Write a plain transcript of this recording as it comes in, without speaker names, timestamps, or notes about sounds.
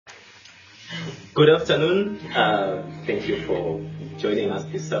Good afternoon. Thank you for joining us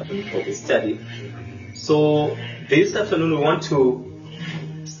this afternoon for this study. So this afternoon we want to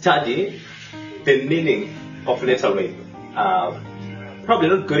study the meaning of letter rain. Probably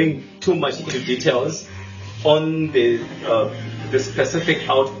not going too much into details on the specific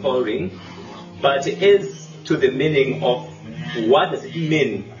outpouring, but it is to the meaning of what does it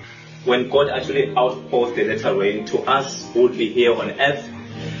mean when God actually outpours the letter rain to us who will be here on earth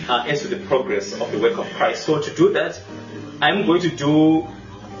as to the progress of the work of Christ. So to do that, I'm going to do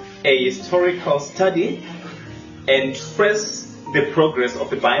a historical study and trace the progress of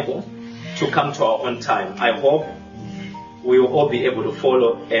the Bible to come to our own time. I hope we will all be able to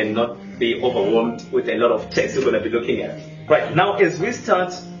follow and not be overwhelmed with a lot of text we're going to be looking at. Right, now as we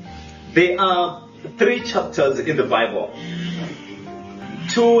start, there are 3 chapters in the Bible.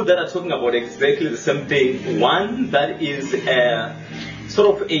 2 that are talking about exactly the same thing. One that is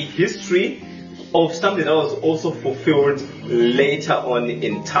sort of a history of something that was also fulfilled later on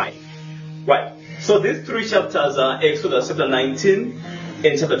in time. Right. So these 3 chapters are Exodus chapter 19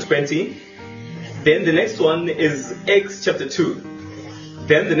 and chapter 20. Then the next one is Acts chapter 2.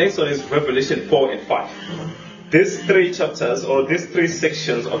 Then the next one is Revelation 4 and 5. These 3 chapters, or these 3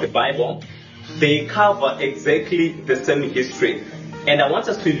 sections of the Bible, they cover exactly the same history. And I want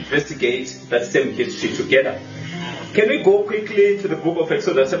us to investigate that same history together. Can we go quickly to the book of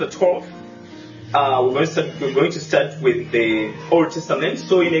Exodus chapter 12? We're going to start with the Old Testament.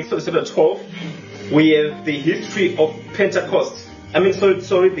 So in Exodus chapter 12, we have the history of Pentecost. The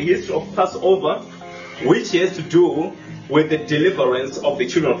history of Passover, which has to do with the deliverance of the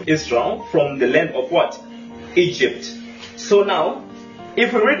children of Israel from the land of what? Egypt. So now,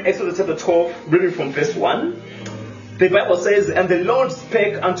 if we read Exodus chapter 12, reading from verse 1, the Bible says, "And the Lord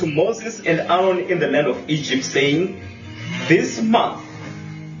spake unto Moses and Aaron in the land of Egypt, saying, This month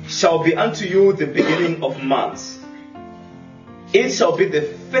shall be unto you the beginning of months. It shall be the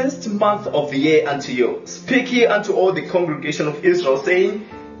first month of the year unto you. Speak ye unto all the congregation of Israel, saying,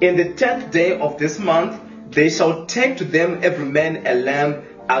 In the 10th day of this month they shall take to them every man a lamb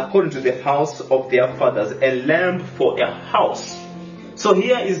according to the house of their fathers, a lamb for a house." So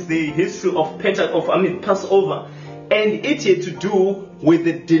here is the history of Passover. And it had to do with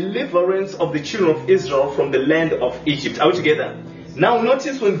the deliverance of the children of Israel from the land of Egypt. Are we together? Now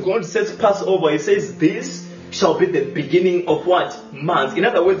notice when God says Passover, He says this shall be the beginning of what? Months. In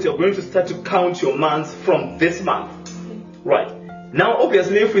other words, you're going to start to count your months from this month. Right. Now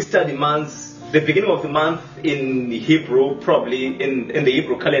obviously if we study months, the beginning of the month in Hebrew, probably in the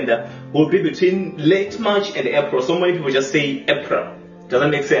Hebrew calendar, will be between late March and April. So many people just say April.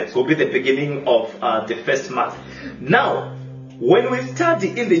 Doesn't make sense. Will be the beginning of the first month. Now, when we study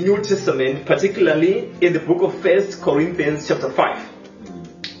in the New Testament, particularly in the book of 1 Corinthians chapter 5,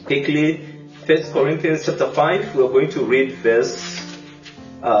 quickly, 1 Corinthians chapter 5, we are going to read verse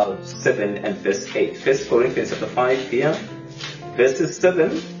 7 and verse 8. 1 Corinthians chapter 5 here, verses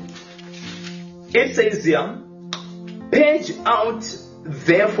 7. It says here, "Purge out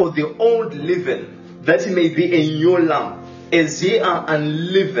therefore the old leaven, that it may be a new lump, as ye are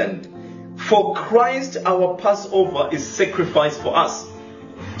unleavened. For Christ our Passover is sacrificed for us."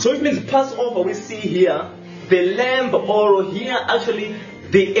 So it means Passover, we see here, the lamb, or here actually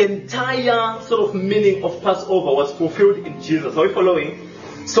the entire sort of meaning of Passover was fulfilled in Jesus. Are we following?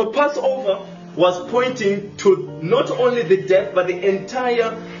 So Passover was pointing to not only the death, but the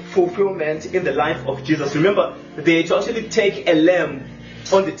entire fulfillment in the life of Jesus. Remember, they had to actually take a lamb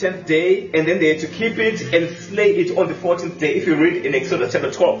on the 10th day, and then they had to keep it and slay it on the 14th day, if you read in Exodus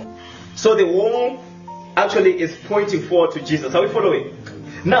chapter 12. So the wall actually is pointing forward to Jesus. Are we following?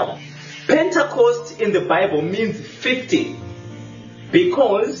 Now, Pentecost in the Bible means 50,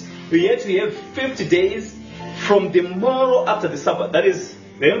 because we had to have 50 days from the morrow after the Sabbath. That is,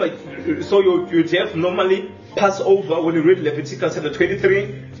 remember, so you'd have normally Passover. When you read Leviticus chapter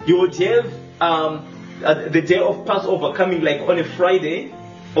 23, you would have the day of Passover coming like on a Friday,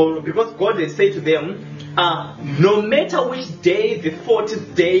 or because God had said to them, no matter which day the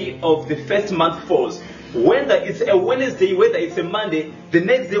 40th day of the first month falls, whether it's a Wednesday, whether it's a Monday, the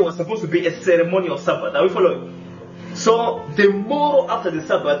next day was supposed to be a ceremonial Sabbath. Are we following? So the morrow after the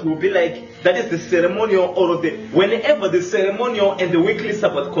Sabbath will be like, that is the ceremonial, or whenever the ceremonial and the weekly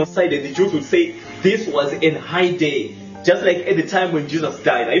Sabbath coincided, the Jews would say this was a high day, just like at the time when Jesus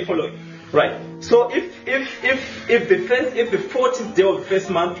died. Are you following? Right. So if the 14th day of the first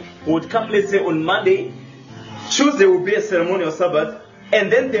month would come, let's say on Monday, Tuesday will be a ceremonial Sabbath, and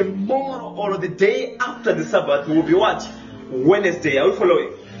then the morrow or the day after the Sabbath will be what? Wednesday. Are we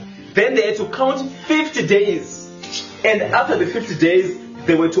following? Then they had to count 50 days. And after the 50 days,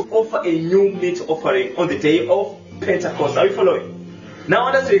 they were to offer a new meat offering on the day of Pentecost. Are you following? Now I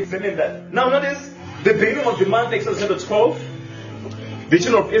want us to examine that. Now notice the beginning of the month, Exodus chapter 12, the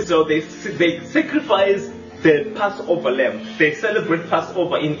children of Israel, they sacrifice the Passover lamb. They celebrate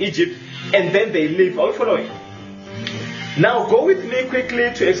Passover in Egypt, and then they leave. Are you following? Now go with me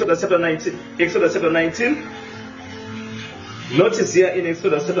quickly to Exodus chapter 19. Exodus chapter 19. Notice here in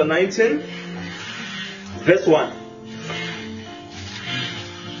Exodus chapter 19, verse 1.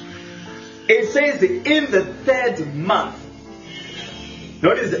 It says in the third month.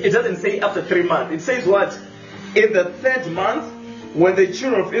 Notice it doesn't say after 3 months. It says what? In the third month, when the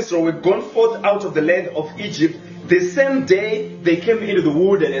children of Israel were gone forth out of the land of Egypt, the same day they came into the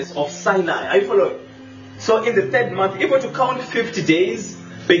wilderness of Sinai. Are you following? So in the third month, if we're to count 50 days,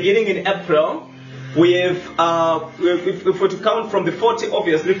 beginning in April, we have, if we're to count from the 40th,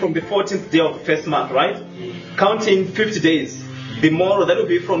 obviously from the 14th day of the first month, right? Counting 50 days. The moral, that will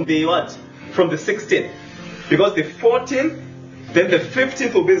be from the what? From the 16th. Because the 14th, then the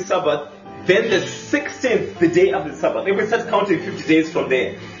 15th will be the Sabbath, then the 16th, the day after the Sabbath. If we start counting 50 days from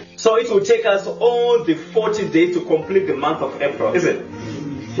there. So it will take us all the 14 days to complete the month of April, is it?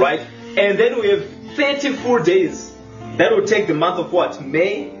 Right? And then we have 30 full days. That will take the month of what?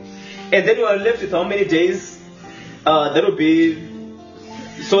 May. And then we are left with how many days? That will be,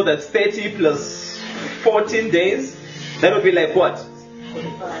 so that's 30 plus 14 days. That will be like what?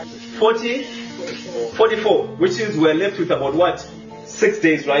 44, which is we're left with about what? 6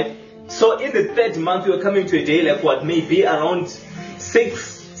 days, right? So in the third month, we are coming to a day like what? Maybe around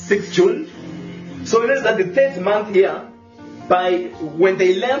 6 June. So notice that the third month here, by when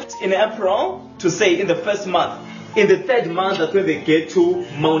they left in April, to say in the first month, in the third month, that's when they get to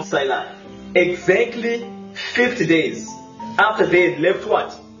Mount Sinai. Exactly 50 days after they had left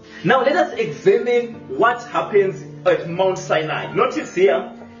what? Now let us examine what happens at Mount Sinai. Notice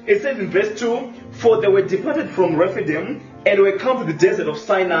here, it says in verse 2, for they were departed from Rephidim, and were come to the desert of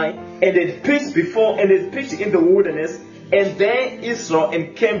Sinai, and had pitched in the wilderness, and there Israel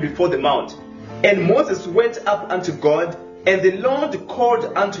encamped before the mount. And Moses went up unto God, and the Lord called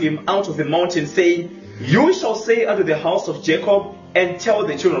unto him out of the mountain, saying, you shall say unto the house of Jacob, and tell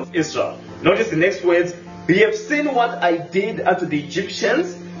the children of Israel. Notice the next words, ye have seen what I did unto the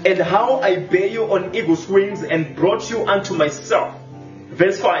Egyptians, and how I bare you on eagle's wings, and brought you unto myself.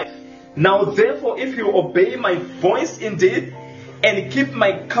 Verse 5. Now therefore, if you obey my voice indeed, and keep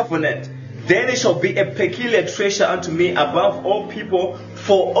my covenant, then it shall be a peculiar treasure unto me above all people,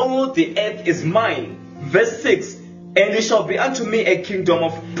 for all the earth is mine. Verse 6. And it shall be unto me a kingdom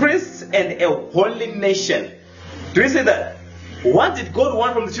of priests and a holy nation. Do you see that? What did God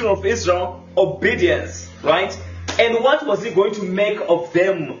want from the children of Israel? Obedience, right? And what was he going to make of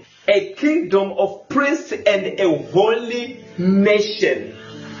them? A kingdom of priests and a holy nation.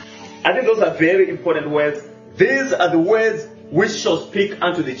 I think those are very important words. These are the words which shall speak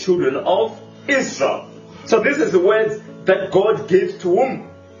unto the children of Israel. So this is the words that God gave to whom?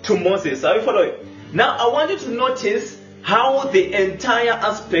 To Moses. Are you following? Now I want you to notice how the entire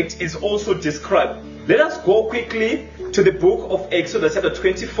aspect is also described. Let us go quickly to the book of Exodus chapter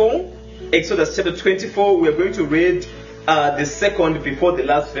 24. Exodus chapter 24, we are going to read the second before the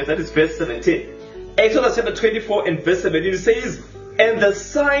last verse, that is verse 17. Exodus chapter 24 and verse 17, it says, and the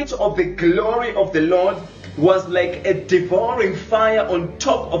sight of the glory of the Lord was like a devouring fire on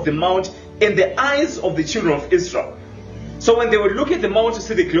top of the mount in the eyes of the children of Israel. So when they were looking at the mount to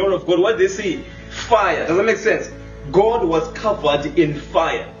see the glory of God, what did they see? Fire. Does that make sense? God was covered in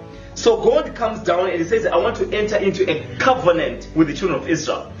fire. So God comes down and he says, I want to enter into a covenant with the children of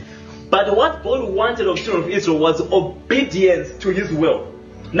Israel. But what God wanted of the children of Israel was obedience to his will.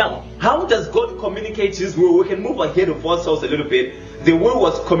 Now, how does God communicate his will? We can move ahead of ourselves a little bit. The will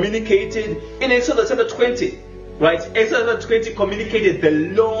was communicated in Exodus chapter 20. Right? Exodus chapter 20 communicated the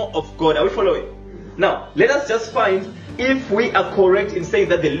law of God. Are we following? Now, let us just find if we are correct in saying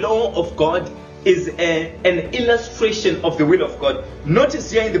that the law of God is an illustration of the will of God.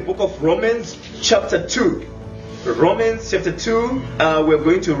 Notice here in the book of Romans chapter 2. Romans chapter 2, we're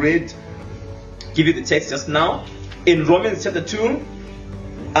going to read, give you the text just now. In Romans chapter 2,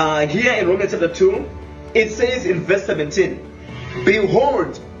 here in Romans chapter 2, it says in verse 17,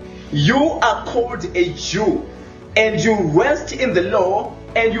 behold, you are called a Jew, and you rest in the law,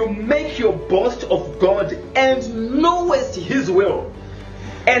 and you make your boast of God, and knowest his will,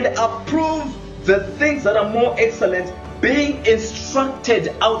 and approve the things that are more excellent, being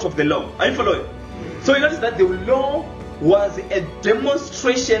instructed out of the law. Are you following? So you notice that the law was a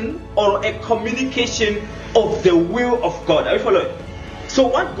demonstration or a communication of the will of God. Are you following? So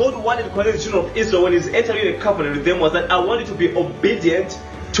what God wanted to connect the children of Israel when He's entering a covenant with them was that I want you to be obedient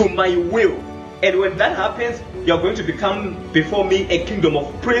to my will. And when that happens, you are going to become before me a kingdom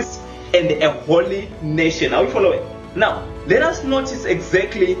of priests and a holy nation. Are we following? Now, let us notice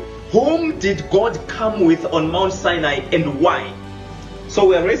exactly whom did God come with on Mount Sinai and why. So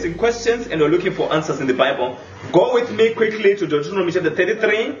we are raising questions and we're looking for answers in the Bible. Go with me quickly to Deuteronomy chapter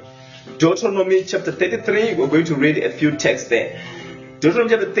 33. Deuteronomy chapter 33, we're going to read a few texts there.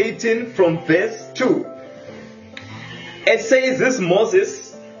 Deuteronomy chapter 13 from verse 2. It says this,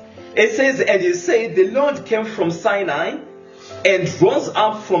 Moses, it says, and he said, the Lord came from Sinai and rose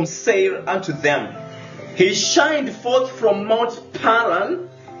up from Seir unto them. He shined forth from Mount Paran,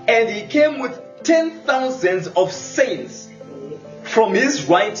 and he came with 10,000s of saints. From his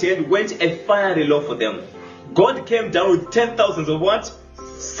right hand went a fiery law for them. God came down with 10,000s of what?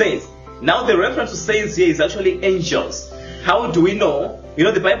 Saints. Now the reference to saints here is actually angels. How do we know? You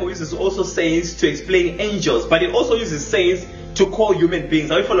know, the Bible uses also saints to explain angels, but it also uses saints to call human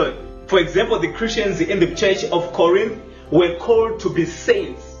beings. Are you following? For example, the Christians in the church of Corinth were called to be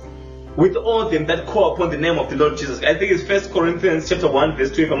saints with all them that call upon the name of the Lord Jesus. I think it's 1 Corinthians chapter 1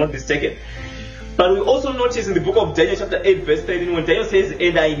 verse 2 if I'm not mistaken. But we also notice in the book of Daniel chapter 8 verse 13 when Daniel says,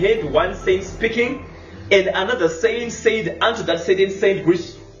 and I heard one saint speaking, and another saint said unto that certain saint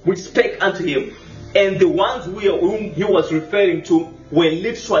which spake unto him. And the ones whom he was referring to were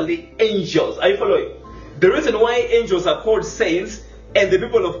literally angels. Are you following? The reason why angels are called saints and the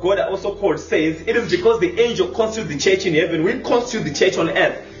people of God are also called saints, it is because the angel constitutes the church in heaven. We constitute the church on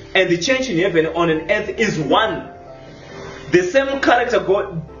earth. And the church in heaven on an earth is one. The same character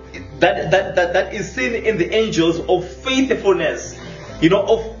God that is seen in the angels of faithfulness,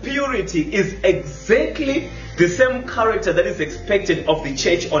 of purity, is exactly the same character that is expected of the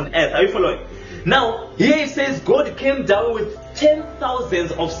church on earth. Are you following? Now, here it says God came down with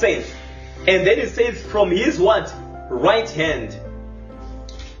 10,000s of saints. And then it says from his what? Right hand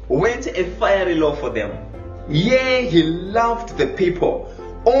went a fiery law for them. Yea, he loved the people.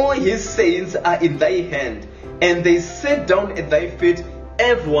 All his saints are in thy hand, and they sat down at thy feet.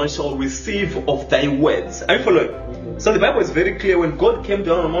 Everyone shall receive of thy words. Are you following? So the Bible is very clear. When God came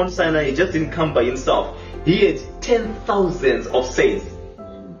down on Mount Sinai, he just didn't come by himself. He had 10,000s of saints.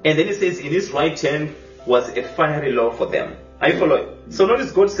 And then it says in his right hand was a fiery law for them. Are you following? So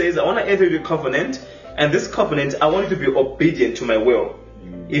notice God says, I want to enter into a covenant, and this covenant, I want you to be obedient to my will.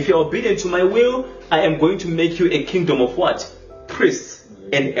 If you're obedient to my will, I am going to make you a kingdom of what? Priests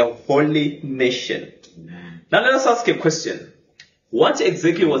and a holy nation. Now let us ask a question. What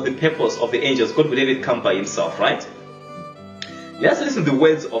exactly was the purpose of the angels? God would have it come by himself, right? Let's listen to the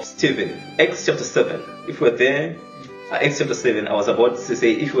words of Stephen, Acts chapter 7. If we're there, Acts chapter 7, I was about to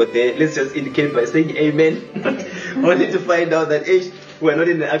say, if we're there, let's just indicate by saying amen. Only to find out that we're not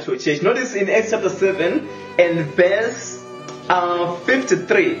in the actual church. Notice in Acts chapter 7 and verse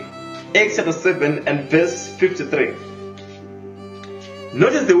 53. Acts chapter 7 and verse 53.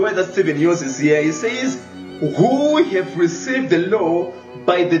 Notice the word that Stephen uses here. He says, who have received the law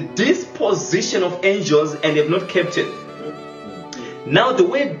by the disposition of angels and have not kept it. Now the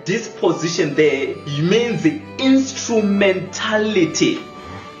word disposition there means the instrumentality.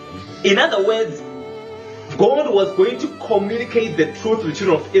 In other words, God was going to communicate the truth to the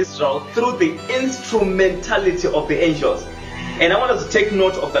children of Israel through the instrumentality of the angels. And I want us to take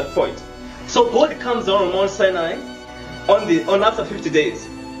note of that point. So God comes down on Mount Sinai on after 50 days,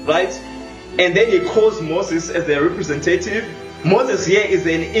 right? And then he calls Moses as their representative. Moses here is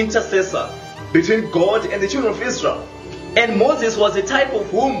an intercessor between God and the children of Israel. And Moses was a type of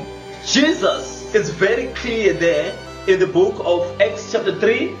whom Jesus is very clear there in the book of Acts chapter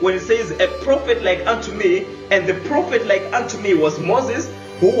 3 when it says, a prophet like unto me. And the prophet like unto me was Moses,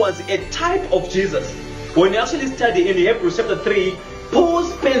 who was a type of Jesus. When you actually study in Hebrews chapter 3, Paul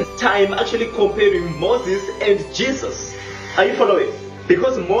spends time actually comparing Moses and Jesus. Are you following?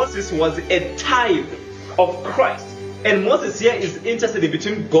 Because Moses was a type of Christ. And Moses here is interceding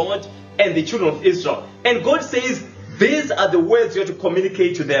between God and the children of Israel. And God says, these are the words you have to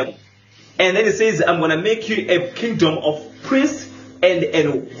communicate to them. And then it says, I'm going to make you a kingdom of priests and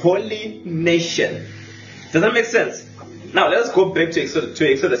a holy nation. Does that make sense? Now let's go back to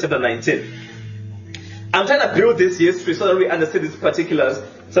Exodus chapter 19. I'm trying to build this history so that we understand these particulars.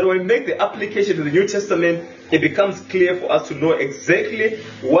 So that when we make the application to the New Testament, it becomes clear for us to know exactly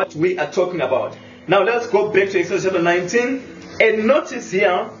what we are talking about. Now let's go back to Exodus chapter 19 and notice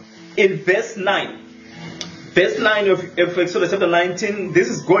here in verse 9. Verse 9 of Exodus chapter 19, this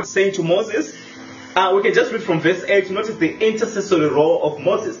is God saying to Moses. We can just read from verse 8 to notice the intercessory role of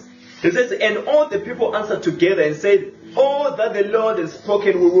Moses. It says, and all the people answered together and said, all that the Lord has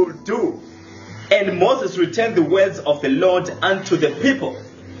spoken we will do. And Moses returned the words of the Lord unto the people.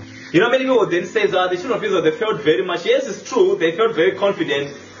 Many people then say that the children of Israel, they felt very much. Yes, it's true, they felt very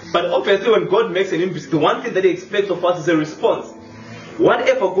confident. But obviously when God makes an invitation, the one thing that He expects of us is a response.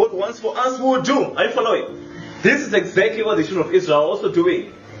 Whatever God wants for us, we will do. Are you following? This is exactly what the children of Israel are also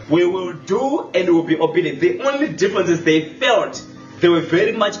doing. We will do and we will be obedient. The only difference is they felt they were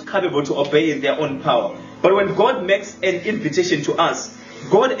very much capable to obey in their own power. But when God makes an invitation to us,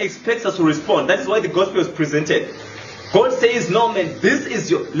 God expects us to respond. That is why the gospel is presented. God says, no man, this is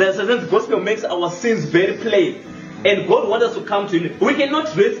your... The gospel makes our sins very plain. And God wants us to come to Him. We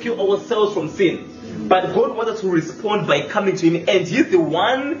cannot rescue ourselves from sin. But God wants us to respond by coming to Him. And He's the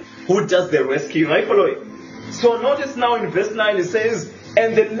one who does the rescue. Right, following? So notice now in verse 9 it says,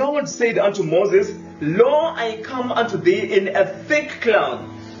 and the Lord said unto Moses, Lo, I come unto thee in a thick cloud,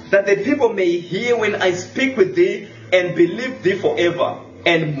 that the people may hear when I speak with thee, and believe thee forever.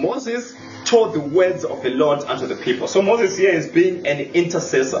 And Moses told the words of the Lord unto the people. So Moses here is being an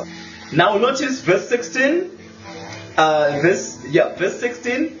intercessor. Now notice verse 16. Verse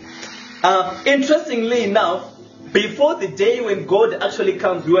 16. Interestingly enough, before the day when God actually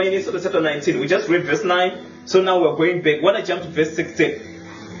comes, we are in Exodus chapter 19. We just read verse 9. So now we're going back. When I jump to verse 16.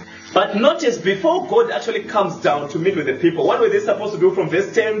 But notice, before God actually comes down to meet with the people, what were they supposed to do from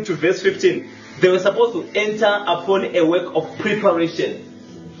verse 10 to verse 15? They were supposed to enter upon a work of preparation,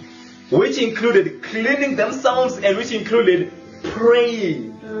 which included cleaning themselves and which included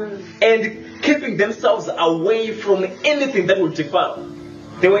praying and keeping themselves away from anything that would defile.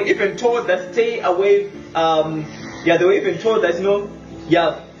 They were even told that stay away. They were even told that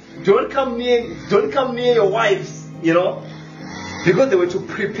don't come near your wives, because they were to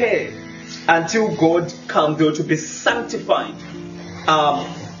prepare until God comes. They were to be sanctified.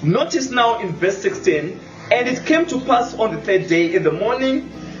 Notice now in verse 16, and it came to pass on the third day in the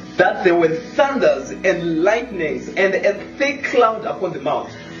morning that there were thunders and lightnings and a thick cloud upon the mount,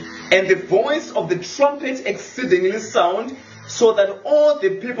 and the voice of the trumpet exceedingly sound, so that all the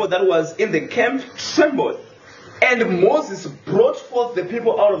people that was in the camp trembled. And Moses brought forth the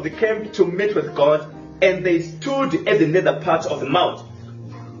people out of the camp to meet with God, and they stood at the nether part of the mount.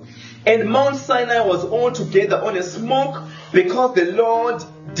 And Mount Sinai was altogether on a smoke, because the Lord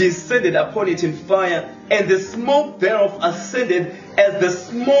descended upon it in fire, and the smoke thereof ascended as the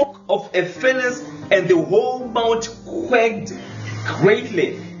smoke of a furnace, and the whole mount quaked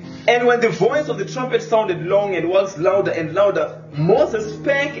greatly. And when the voice of the trumpet sounded long and was louder and louder, Moses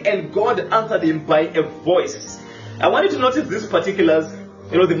spake, and God answered him by a voice. I want you to notice these particulars.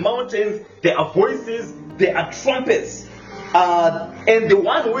 The mountains, there are voices, there are trumpets. And the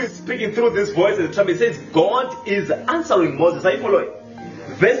one who is speaking through this voice of the trumpet says, God is answering Moses. Are you following?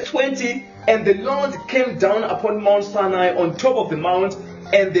 Verse 20, and the Lord came down upon Mount Sinai on top of the mount,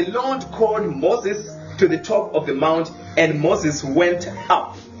 and the Lord called Moses to the top of the mount, and Moses went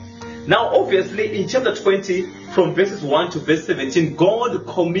up. Now obviously in chapter 20, from verses 1 to verse 17, God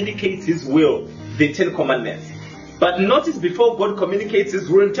communicates His will, the 10 commandments. But notice, before God communicates His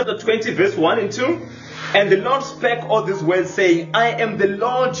will, in chapter 20 verse 1 and 2, and the Lord spake all these words, saying, I am the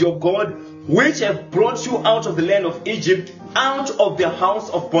Lord your God, which have brought you out of the land of Egypt, out of the house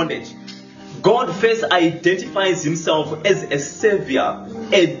of bondage. God first identifies Himself as a savior,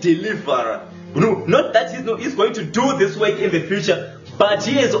 a deliverer. No, not that He's going to do this work in the future, but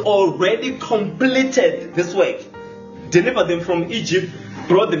He has already completed this work. Delivered them from Egypt,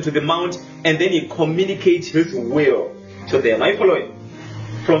 brought them to the mount, and then He communicates His will to them. Are you following?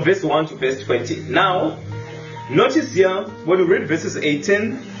 From verse 1 to verse 20. Now, notice here, when we read verses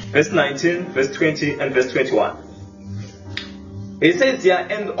 18, verse 19, verse 20, and verse 21. It says here,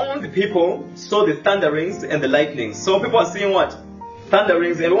 and all the people saw the thunderings and the lightnings. So people are seeing what?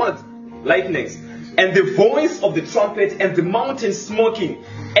 Thunderings and what? Lightnings. And the voice of the trumpet and the mountain smoking.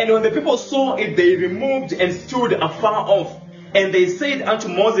 And when the people saw it, they removed and stood afar off. And they said unto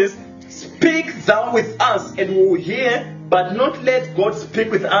Moses, Speak thou with us, and we will hear, but not let God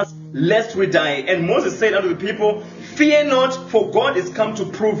speak with us, lest we die. And Moses said unto the people, Fear not, for God is come to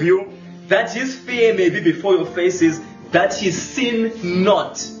prove you, that His fear may be before your faces, that He sin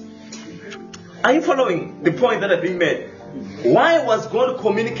not. Are you following the point that is being made? Why was God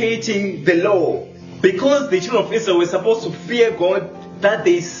communicating the law? Because the children of Israel were supposed to fear God, that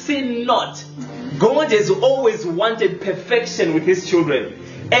they sin not. God has always wanted perfection with His children.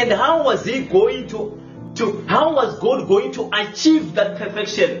 And how was He going how was God going to achieve that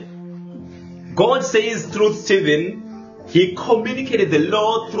perfection? God says through Stephen, He communicated the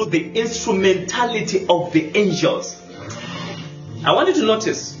law through the instrumentality of the angels. I want you to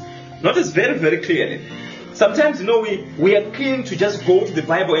notice very, very clearly. Sometimes, we are keen to just go to the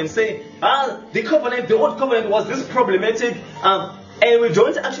Bible and say, the old covenant was this problematic, and we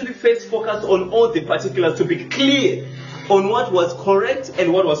don't actually first focus on all the particulars to be clear on what was correct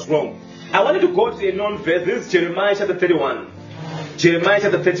and what was wrong. I wanted to go to a known verse. This is Jeremiah chapter 31. Jeremiah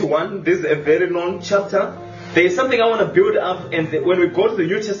chapter 31, this is a very known chapter. There is something I want to build up, and when we go to the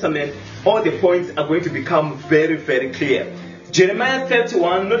New Testament, all the points are going to become very, very clear. Jeremiah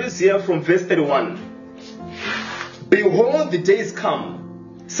 31, notice here from verse 31. Behold, the days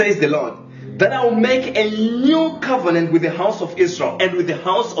come, says the Lord, that I will make a new covenant with the house of Israel and with the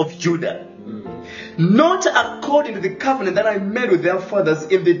house of Judah. Not according to the covenant that I made with their fathers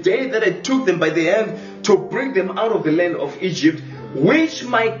in the day that I took them by the hand to bring them out of the land of Egypt, which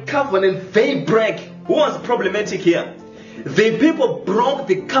my covenant they break. Who was problematic here? The people broke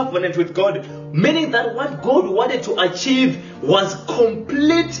the covenant with God, meaning that what God wanted to achieve was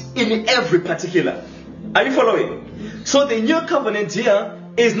complete in every particular. Are you following? So the new covenant here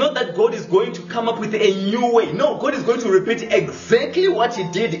is not that God is going to come up with a new way. No, God is going to repeat exactly what He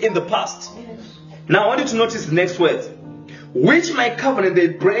did in the past. Now I want you to notice the next words. Which my covenant they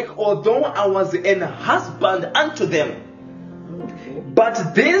break, although I was an husband unto them.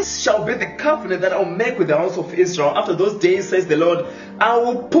 But this shall be the covenant that I will make with the house of Israel. After those days, says the Lord, I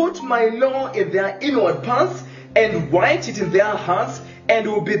will put my law in their inward parts and write it in their hearts, and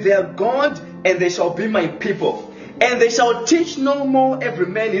will be their God, and they shall be my people. And they shall teach no more every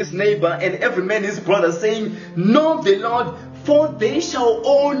man his neighbor and every man his brother, saying, Know the Lord, for they shall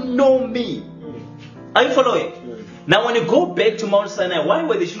all know me. Are you following? Now when you go back to Mount Sinai, why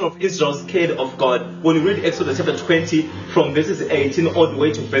were the children of Israel scared of God? When you read Exodus chapter 20 from verses 18 all the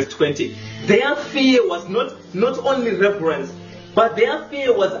way to verse 20, their fear was not only reverence, but their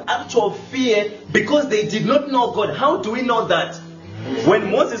fear was actual fear because they did not know God. How do we know that?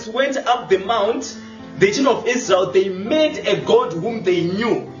 When Moses went up the mount, the children of Israel, they made a God whom they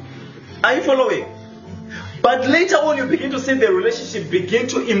knew. Are you following? But later on you begin to see the relationship begin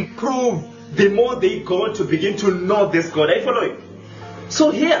to improve the more they go to begin to know this God. Are you following?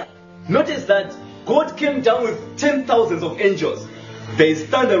 So here, notice that God came down with 10,000s of angels. There is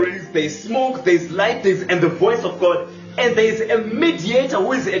thunderings, there is smoke, there is lightnings, and the voice of God. And there is a mediator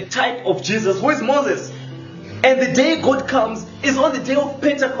who is a type of Jesus, who is Moses. And the day God comes is on the day of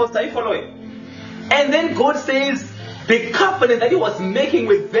Pentecost. Are you following? And then God says the covenant that He was making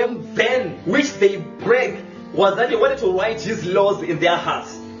with them then, which they break, was that He wanted to write His laws in their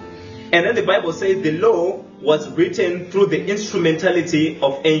hearts. And then the Bible says the law was written through the instrumentality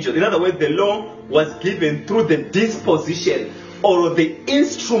of angels. In other words, the law was given through the disposition or the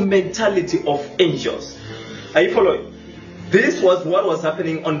instrumentality of angels. Are you following? This was what was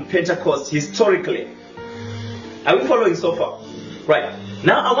happening on Pentecost historically. Are we following so far? Right.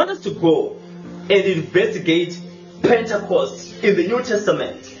 Now I want us to go and investigate Pentecost in the New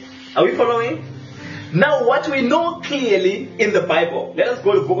Testament. Are we following? Now what we know clearly in the Bible, let us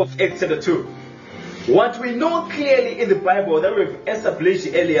go to the book of Acts chapter 2. What we know clearly in the Bible that we've established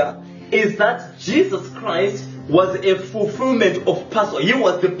earlier is that Jesus Christ was a fulfillment of Passover. He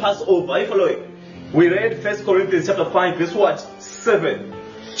was the Passover. Are you following? We read 1 Corinthians chapter 5 verse what? 7.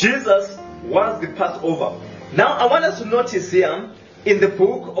 Jesus was the Passover. Now I want us to notice here in the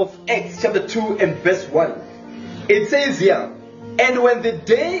book of Acts chapter 2 and verse 1. It says here, and when the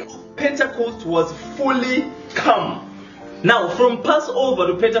day of Pentecost was fully come. Now from Passover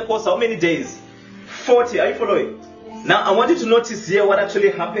to Pentecost, how many days? 40. Are you following? Now I want you to notice here what actually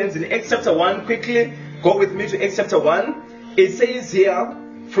happens in Acts chapter 1. Quickly go with me to Acts chapter 1. It says here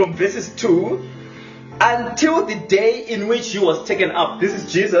from verses 2, until the day in which He was taken up. This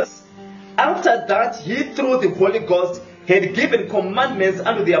is Jesus. After that, He through the Holy Ghost had given commandments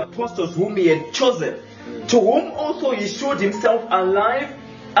unto the apostles whom He had chosen, to whom also He showed Himself alive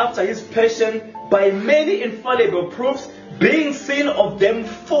after His passion by many infallible proofs, being seen of them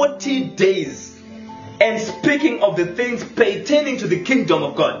 40 days, and speaking of the things pertaining to the kingdom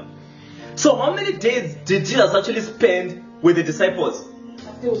of God. So how many days did Jesus actually spend with the disciples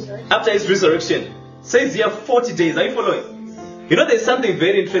after His resurrection? Says here 40 days. Are you following? You know, there's something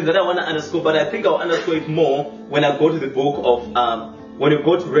very interesting that I want to underscore, but I think I'll underscore it more when I go to the book of when you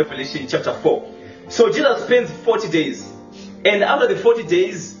go to Revelation chapter 4. So Jesus spends 40 days. And after the 40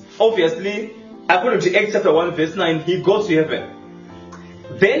 days, obviously, according to Acts chapter 1 verse 9, He goes to heaven.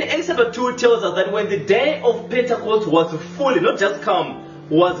 Then Acts chapter 2 tells us that when the day of Pentecost was fully, not just come,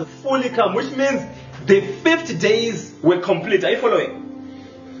 was fully come, which means the 50 days were complete. Are you following?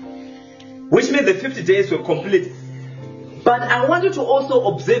 Which means the 50 days were complete. But I want you to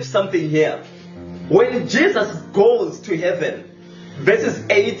also observe something here. When Jesus goes to heaven,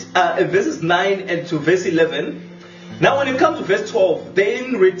 verses 9 and to verse 11. Now when you come to verse 12,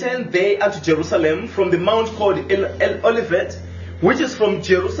 then returned they unto Jerusalem from the mount called Olivet, which is from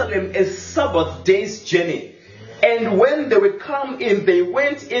Jerusalem a Sabbath day's journey. And when they were come in, they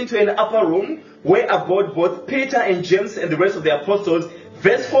went into an upper room where abode both Peter and James and the rest of the apostles.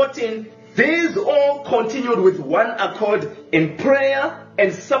 Verse 14, these all continued with one accord in prayer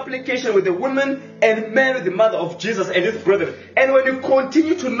and supplication with the women and Mary, the mother of Jesus, and his brethren. And when you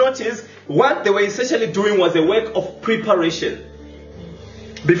continue to notice, what they were essentially doing was a work of preparation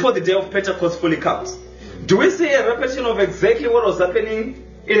before the day of Pentecost fully comes. Do we see a repetition of exactly what was happening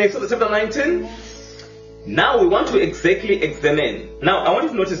in Exodus chapter 19? Now we want to exactly examine. Now I want you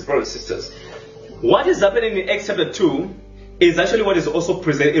to notice, brothers and sisters, what is happening in Acts chapter 2 is actually what is also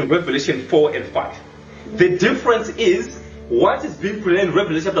presented in Revelation 4 and 5. The difference is what is being presented in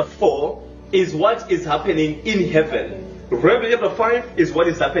Revelation chapter 4 is what is happening in heaven. Revelation chapter 5 is what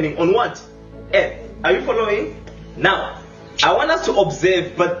is happening on what? Earth. Are you following? Now, I want us to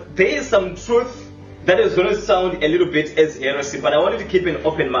observe, but there is some truth that is going to sound a little bit as heresy, but I want you to keep an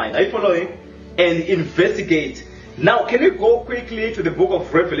open mind. Are you following? And investigate. Now, can we go quickly to the book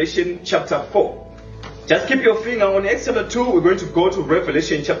of Revelation chapter 4? Just keep your finger on Acts chapter 2. We're going to go to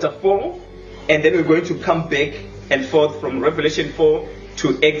Revelation chapter 4, and then we're going to come back and forth from Revelation 4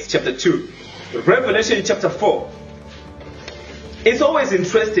 to Acts chapter 2. Revelation chapter 4. It's always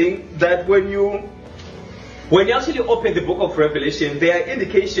interesting that when you actually open the book of Revelation, there are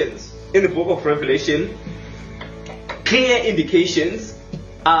indications in the book of Revelation, clear indications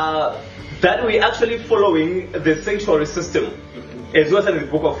that we're actually following the sanctuary system as well as in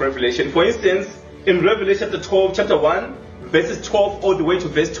the book of Revelation. For instance, in Revelation chapter 12, chapter 1, verses 12 all the way to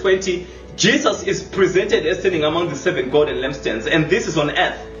verse 20, Jesus is presented as standing among the seven golden lampstands, and this is on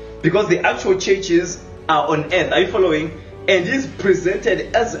earth because the actual churches are on earth. Are you following? And he's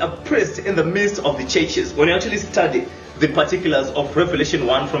presented as a priest in the midst of the churches. When you actually study the particulars of Revelation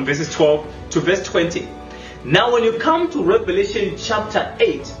 1 from verses 12 to verse 20. Now when you come to Revelation chapter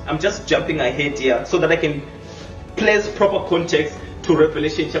 8, I'm just jumping ahead here so that I can place proper context to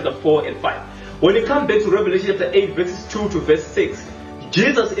Revelation chapter 4 and 5. When you come back to Revelation chapter 8 verses 2 to verse 6,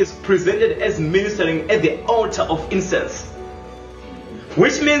 Jesus is presented as ministering at the altar of incense,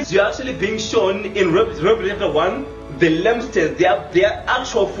 which means you're actually being shown in Revelation chapter 1 the lampstands, their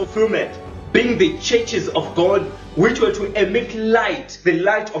actual fulfillment being the churches of God, which were to emit light, the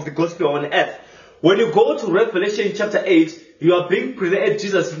light of the gospel on earth. When you go to Revelation chapter 8, you are being presented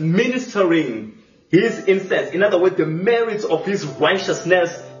Jesus ministering his incense. In other words, the merits of his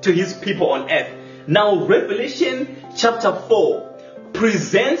righteousness to his people on earth. Now, Revelation chapter 4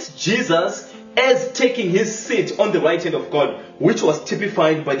 presents Jesus as taking his seat on the right hand of God, which was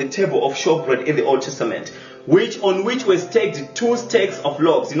typified by the table of showbread in the Old Testament, on which were staked two stakes of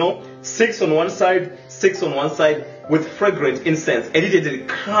logs, 6 on one side, 6 on one side, with fragrant incense. And it is a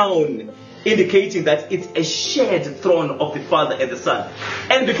crown, indicating that it's a shared throne of the Father and the Son.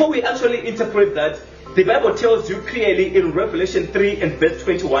 And before we actually interpret that, the Bible tells you clearly in Revelation 3 and verse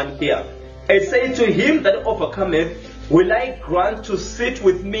 21 here. It says, to him that overcometh will I grant to sit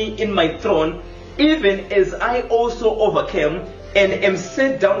with me in my throne, even as I also overcame and am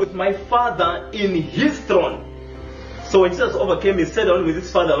set down with my Father in his throne. So when Jesus overcame, he sat down with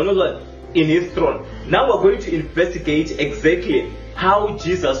his Father in his throne. Now we're going to investigate exactly how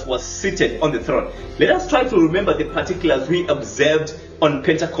Jesus was seated on the throne. Let us try to remember the particulars we observed on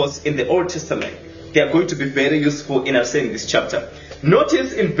Pentecost in the Old Testament. They are going to be very useful in understanding this chapter.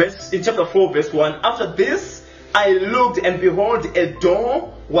 Notice in chapter 4 verse 1, after this I looked, and behold, a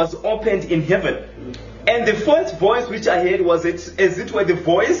door was opened in heaven. And the first voice which I heard was as it were the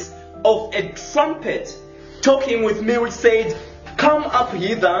voice of a trumpet talking with me, which said, come up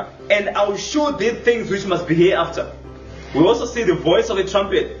hither, and I'll show thee things which must be hereafter. We also see the voice of a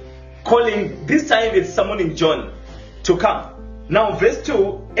trumpet calling, this time it's summoning John to come. Now verse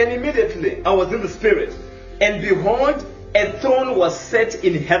 2, and immediately I was in the spirit, and behold, a throne was set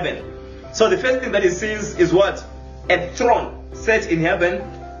in heaven. So the first thing that he sees is what? A throne set in heaven,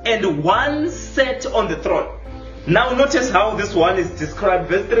 and one sat on the throne. Now notice how this one is described.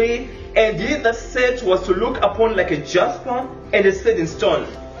 Verse 3, and he that sat was to look upon like a jasper and a setting stone.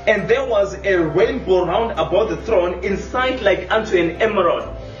 And there was a rainbow round about the throne, in sight like unto an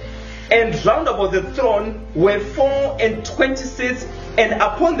emerald. And round about the throne were 24 seats, and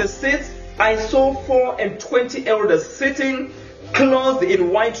upon the seats I saw 24 elders sitting, clothed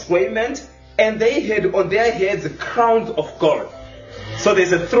in white raiment, and they had on their heads crowns of gold. So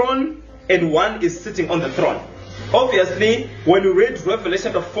there's a throne, and one is sitting on the throne. Obviously, when we read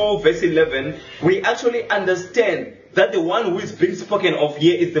Revelation 4 verse 11, we actually understand that the one who is being spoken of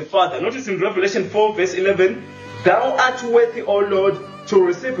here is the Father. Notice in Revelation 4 verse 11, thou art worthy, O Lord, to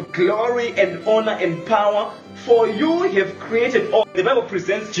receive glory and honor and power, for you have created all. The Bible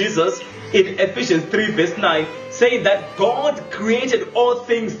presents Jesus in Ephesians 3 verse 9, saying that God created all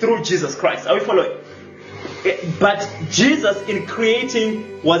things through Jesus Christ. Are we following? But Jesus, in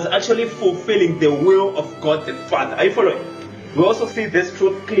creating, was actually fulfilling the will of God the Father. Are you following? We also see this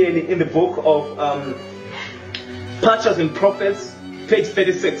truth clearly in the book of Patriarchs and Prophets, page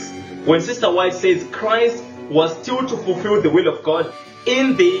 36, when Sister White says Christ was still to fulfill the will of God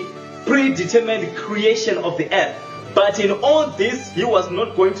in the predetermined creation of the earth. But in all this, he was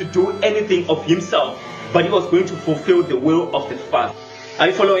not going to do anything of himself, but he was going to fulfill the will of the Father. Are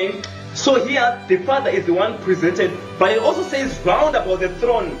you following? So here, the Father is the one presented, but it also says round about the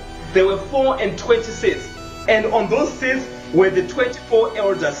throne, there were 24 seats. And on those seats were the 24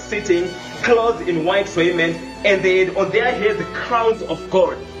 elders sitting, clothed in white raiment, and they had on their heads the crowns of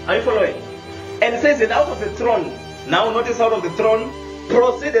gold. Are you following? And it says, and out of the throne, now notice out of the throne,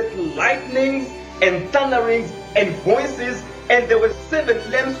 proceeded lightnings and thunderings and voices, and there were 7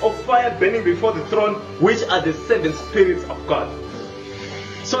 lamps of fire burning before the throne, which are the 7 spirits of God.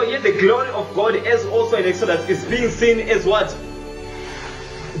 So here the glory of God, as also in Exodus, is being seen as what?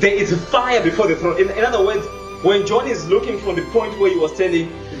 There is fire before the throne. In other words, when John is looking from the point where he was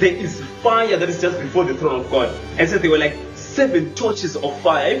standing, there is fire that is just before the throne of God. And so they were like 7 torches of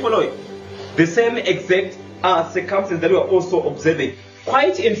fire. Are you following? The same exact circumstance that we are also observing.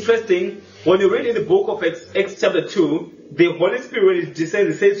 Quite interesting, when you read in the book of Acts chapter 2, the Holy Spirit, when it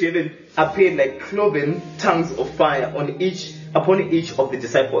descends, it says to heaven, appeared like cloven tongues of fire upon each of the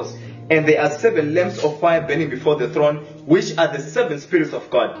disciples. And there are 7 lamps of fire burning before the throne, which are the 7 spirits of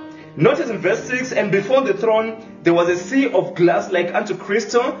God. Notice in verse 6, and before the throne there was a sea of glass like unto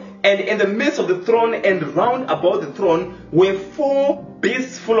crystal, and in the midst of the throne and round about the throne were 4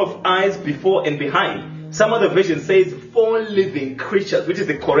 beasts full of eyes before and behind. Some other version says 4 living creatures, which is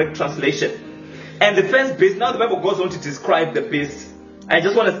the correct translation. And the first beast, now the Bible goes on to describe the beast. I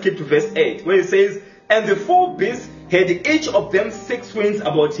just want to skip to verse 8, where it says, and the 4 beasts had each of them 6 wings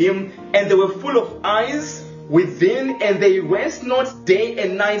about him, and they were full of eyes within, and they rest not day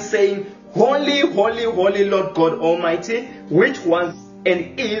and night, saying, Holy, holy, holy Lord God Almighty, which was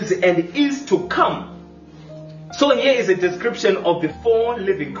and is to come. So here is a description of the 4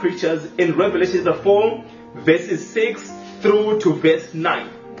 living creatures in Revelation 4, verses 6 through to verse 9.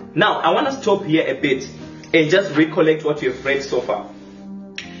 Now, I want to stop here a bit and just recollect what we have read so far.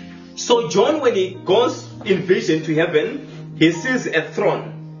 So John, when he goes in vision to heaven, he sees a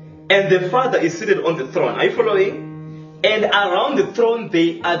throne, and the Father is seated on the throne. Are you following? And around the throne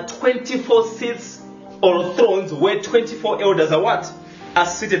there are 24 seats or thrones where 24 elders are what? Are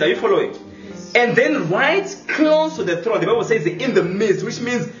seated. Are you following? And then right close to the throne, the Bible says in the midst, which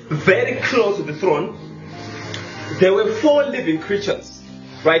means very close to the throne, there were 4 living creatures,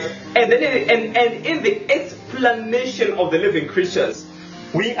 right? And then and in the explanation of the living creatures,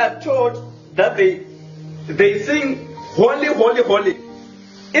 we are told that they sing holy, holy, holy.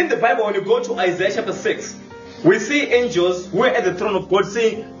 In the Bible, when you go to Isaiah chapter 6, we see angels who are at the throne of God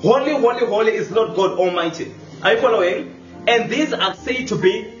saying, holy, holy, holy is Lord God Almighty. Are you following? And these are said to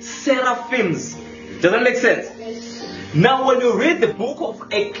be seraphims. Does that make sense? Now, when you read the book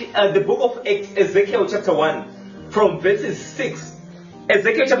of Ezekiel chapter 1 from verses 6,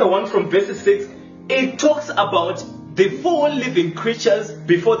 Ezekiel chapter 1 from verses 6, it talks about the 4 living creatures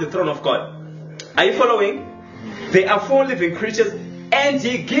before the throne of God. Are you following? There are 4 living creatures, and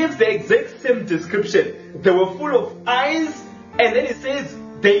he gives the exact same description. They were full of eyes, and then he says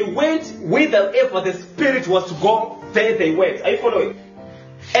they went whithersoever the Spirit was to go, there they went. Are you following?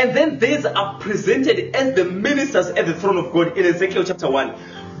 And then these are presented as the ministers at the throne of God in Ezekiel chapter 1.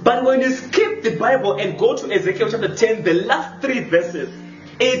 But when you skip the Bible and go to Ezekiel chapter 10, the last 3 verses,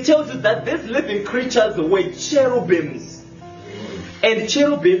 it tells you that these living creatures were cherubims. And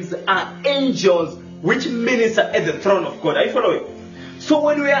cherubims are angels which minister at the throne of God. Are you following? So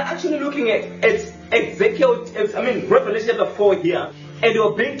when we are actually looking at Revelation chapter 4 here, and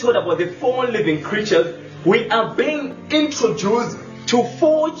you're being told about the 4 living creatures, we are being introduced to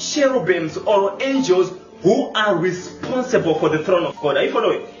 4 cherubims or angels who are responsible for the throne of God. Are you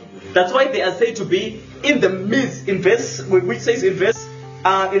following? That's why they are said to be in the midst, which says in verse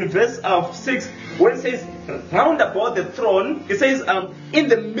 6, when it says round about the throne, it says in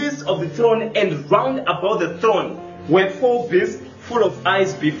the midst of the throne and round about the throne were 4 beasts full of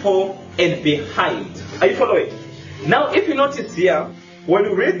eyes before and behind. Are you following? Now, if you notice here, when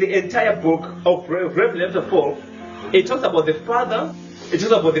you read the entire book of Revelation 4, It talks about the Father, it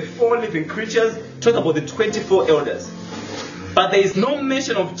talks about the 4 living creatures, it talks about the 24 elders. But there is no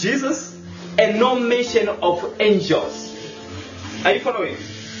mention of Jesus and no mention of angels. Are you following?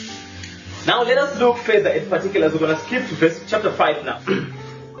 Now let us look further at particulars. We're going to skip to chapter 5 now.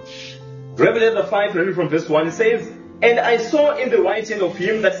 Revelation chapter 5, reading from verse 1, it says, "And I saw in the right hand of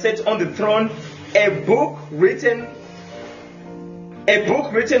him that sat on the throne a book written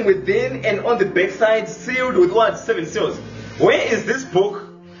within and on the backside, sealed with what? 7 seals." Where is this book?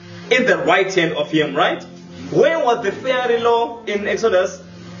 In the right hand of him, right? Where was the fairy law in Exodus?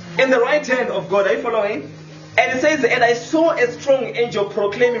 In the right hand of God. Are you following? And it says, "And I saw a strong angel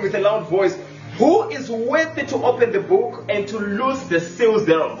proclaiming with a loud voice, who is worthy to open the book and to loose the seals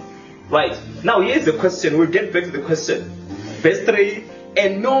thereof?" Right. Now here's the question. We'll get back to the question. Verse 3,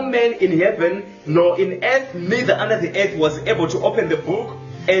 "And no man in heaven, nor in earth, neither under the earth, was able to open the book,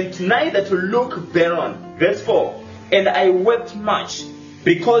 and neither to look thereon." Verse 4, "And I wept much,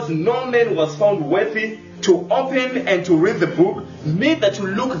 because no man was found worthy to open and to read the book, neither to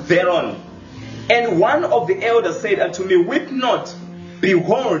look thereon. And one of the elders said unto me, Weep not,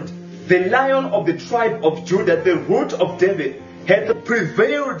 behold, the Lion of the tribe of Judah, the Root of David, hath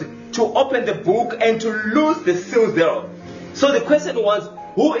prevailed to open the book and to loose the seals thereof." So the question was,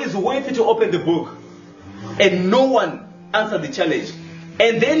 who is worthy to open the book? And no one answered the challenge.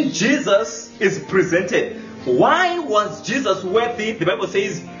 And then Jesus is presented. Why was Jesus worthy? The Bible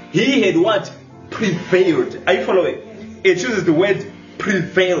says he had what? Prevailed. Are you following? It uses the word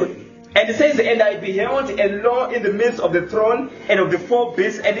prevailed. And it says, "And I beheld, and lo, in the midst of the throne and of the 4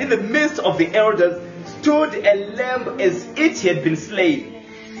 beasts, and in the midst of the elders, stood a lamb as it had been slain,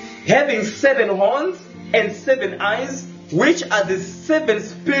 having 7 horns and 7 eyes, which are the 7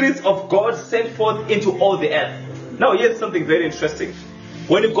 spirits of God sent forth into all the earth." Now here's something very interesting.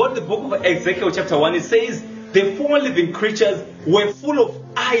 When you go to the book of Ezekiel chapter 1, it says the 4 living creatures were full of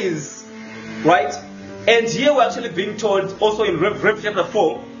eyes, right? And here we're actually being told, also in Revelation chapter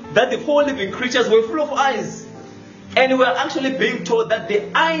 4, that the 4 living creatures were full of eyes. And we're actually being told that the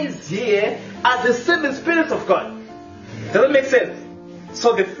eyes here are the 7 spirits of God. Does that make sense?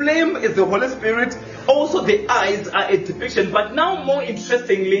 So the flame is the Holy Spirit. Also the eyes are a depiction. But now more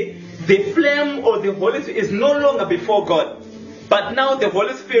interestingly, the flame or the Holy Spirit is no longer before God. But now the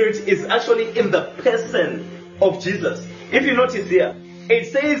Holy Spirit is actually in the person of Jesus. If you notice here,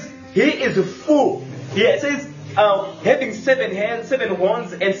 it says he is full. Here it says having 7 hands, 7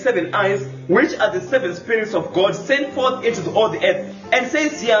 horns, and 7 eyes, which are the 7 spirits of God sent forth into all the earth. And it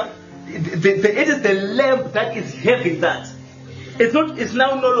says here, it is the lamb that is having that. It's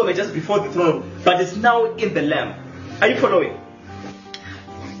now no longer just before the throne, but it's now in the lamb. Are you following?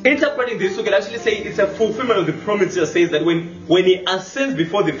 Interpreting this, we can actually say it's a fulfillment of the promise. That says that when he ascends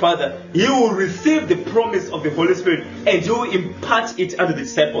before the Father, he will receive the promise of the Holy Spirit and he will impart it unto the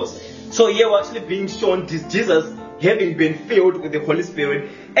disciples. So here we're actually being shown this Jesus having been filled with the Holy Spirit.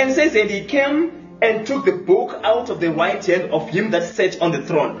 And it says, "And he came and took the book out of the right hand of him that sat on the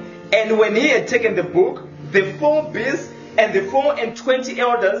throne. And when he had taken the book, the 4 beasts and the 24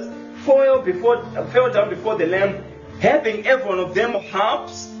 elders fell down before the Lamb, having every one of them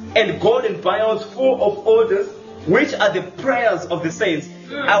harps and golden vials full of odors, which are the prayers of the saints."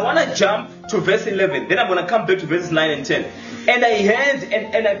 I want to jump to verse 11. Then I'm going to come back to verses 9 and 10. "And I heard,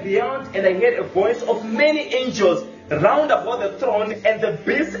 and I beheld, and I heard a voice of many angels round about the throne, and the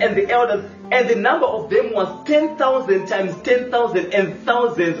beasts and the elders, and the number of them was 10,000 times 10,000 and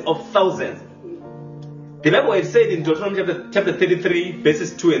thousands of thousands." The Bible had said in Deuteronomy chapter 33,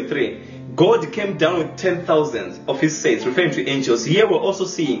 verses 2 and 3, God came down with 10,000s of his saints, referring to angels. Here we're also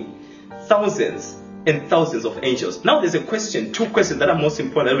seeing thousands and thousands of angels. Now there's 2 questions that are most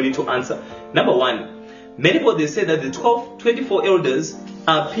important that we need to answer. Number 1, many people, they say that the 24 elders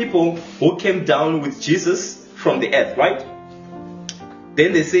are people who came down with Jesus from the earth, right?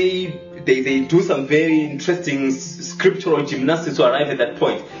 Then they say they do some very interesting scriptural gymnastics to arrive at that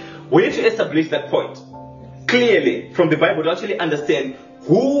point. We need to establish that point clearly from the Bible to actually understand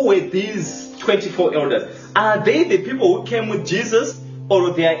who were these 24 elders. Are they the people who came with Jesus,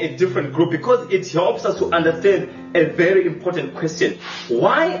 or they are a different group? Because it helps us to understand a very important question.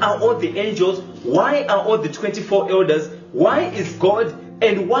 Why are all the angels, why are all the 24 elders, why is God,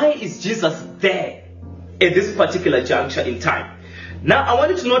 and why is Jesus there at this particular juncture in time? Now I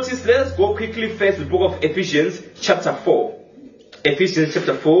want you to notice, let us go quickly first to the book of Ephesians chapter 4. Ephesians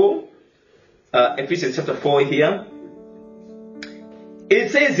chapter 4 here. It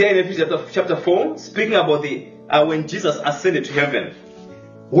says here in Ephesians chapter 4, speaking about when Jesus ascended to heaven.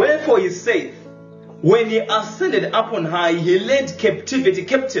 "Wherefore he saith, when he ascended up on high, he led captivity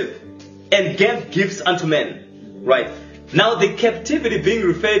captive, and gave gifts unto men." Right. Now the captivity being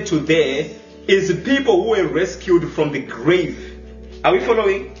referred to there is people who were rescued from the grave. Are we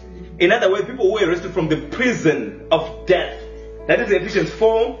following? In other words, people who were rescued from the prison of death. That is Ephesians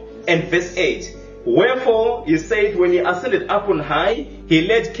 4 and verse 8. Wherefore, he said, when he ascended up on high, he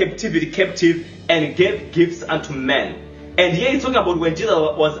led captivity captive and gave gifts unto men. And here he's talking about when Jesus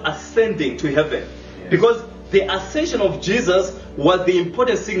was ascending to heaven. Because the ascension of Jesus was the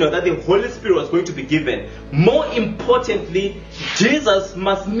important signal that the Holy Spirit was going to be given. More importantly, Jesus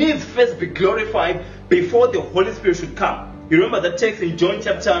must needs first be glorified before the Holy Spirit should come. You remember the text in John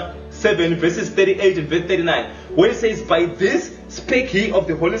chapter 7 verses 38 and verse 39 where it says, by this spake he of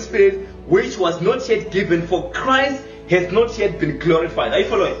the Holy Spirit, which was not yet given, for Christ has not yet been glorified. Are you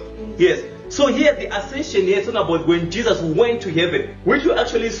following? Yes. So here the ascension here is talking about when Jesus went to heaven, which we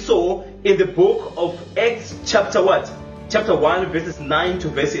actually saw in the book of Acts chapter what? Chapter 1 verses 9 to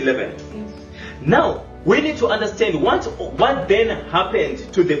verse 11. Now, we need to understand what then happened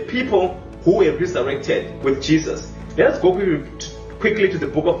to the people who were resurrected with Jesus. Let's go quickly to the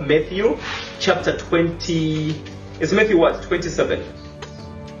book of Matthew chapter 20. It's Matthew what? 27.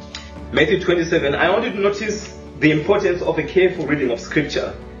 Matthew 27. I want you to notice the importance of a careful reading of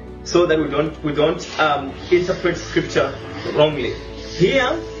scripture, so that we don't interpret scripture wrongly.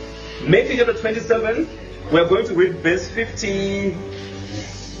 Here, Matthew chapter 27, we are going to read verse 50.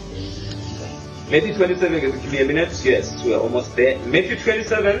 Matthew 27, give me a minute. Yes, we are almost there. Matthew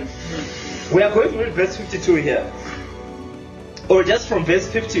 27, we are going to read verse 52 here. Or just from verse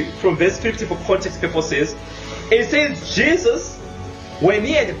 50 for context purposes. It says, Jesus, when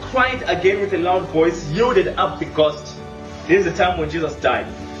he had cried again with a loud voice, yielded up the ghost. This is the time when Jesus died.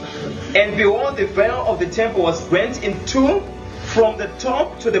 And behold, the veil of the temple was rent in two from the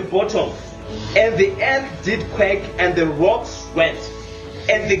top to the bottom. And the earth did quake, and the rocks rent.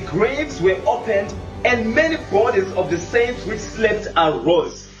 And the graves were opened, and many bodies of the saints which slept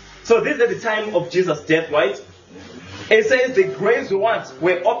arose. So this is at the time of Jesus' death, right? It says the graves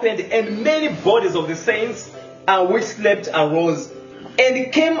were opened, and many bodies of the saints which slept arose. And he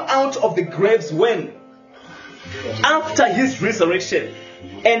came out of the graves when? After his resurrection.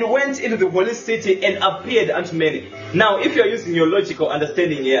 And went into the holy city and appeared unto many. Now, if you are using your logical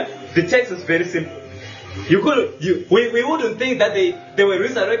understanding here, the text is very simple. We wouldn't think that they were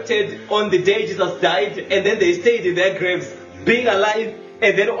resurrected on the day Jesus died, and then they stayed in their graves, being alive,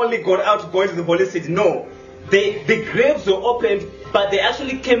 and then only got out going to the holy city. No. The graves were opened, but they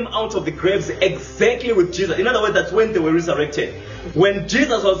actually came out of the graves exactly with Jesus. In other words, that's when they were resurrected. When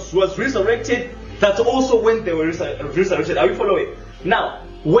Jesus was resurrected, that's also when they were resurrected. Are you following? Now,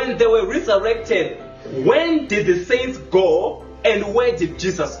 when they were resurrected, when did the saints go and where did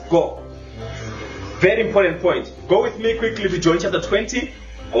Jesus go? Very important point. Go with me quickly to John chapter 20.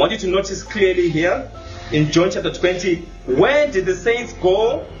 I want you to notice clearly here in John chapter 20, where did the saints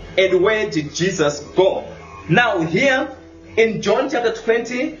go and where did Jesus go? Now here in John chapter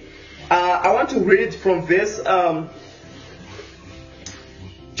 20, I want to read from verse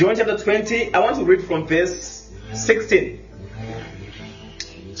John chapter 20, I want to read from verse 16.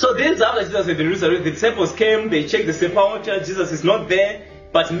 So this after Jesus had been resurrected, the disciples came, they checked the sepulchre, Jesus is not there,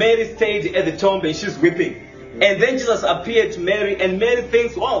 but Mary stayed at the tomb and she's weeping. And then Jesus appeared to Mary, and Mary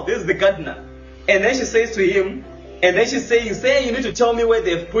thinks, wow, this is the gardener. And then she says to him, and then she's saying, you need to tell me where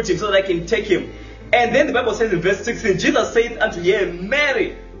they've put him so that I can take him. And then the Bible says in verse 16, Jesus said unto her,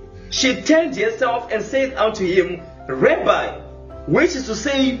 Mary. She turned herself and said unto him, Rabbi, which is to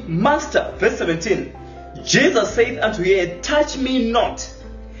say, Master. Verse 17, Jesus said unto her, touch me not,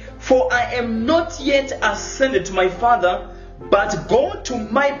 for I am not yet ascended to my Father, but go to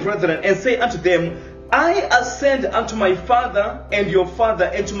my brethren and say unto them, I ascend unto my Father and your Father,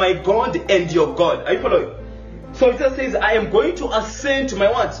 and to my God and your God. Are you following? So it just says, I am going to ascend to my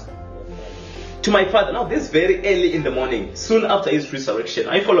what? To my Father. Now this is very early in the morning, soon after his resurrection.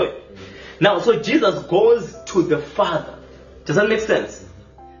 Are you following? Now, so Jesus goes to the Father. Does that make sense?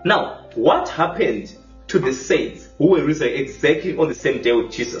 Now, what happened to the saints who were resurrected exactly on the same day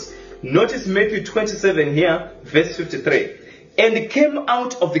with Jesus? Notice Matthew 27 here, verse 53. And came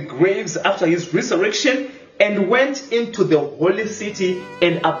out of the graves after his resurrection and went into the holy city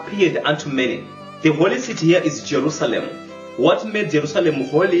and appeared unto many. The holy city here is Jerusalem. What made Jerusalem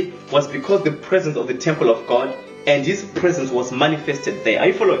holy was because the presence of the temple of God, and his presence was manifested there. Are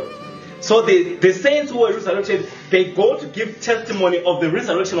you following? So the saints who were resurrected, they go to give testimony of the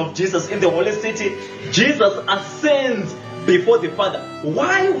resurrection of Jesus in the holy city. Jesus ascends before the Father.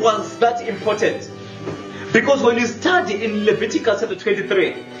 Why was that important? Because when you study in Leviticus chapter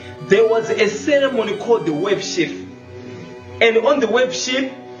 23, there was a ceremony called the wave sheaf. And on the wave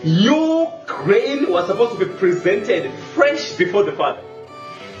sheaf, new grain was supposed to be presented fresh before the Father,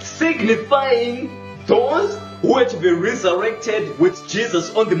 signifying those who were to be resurrected with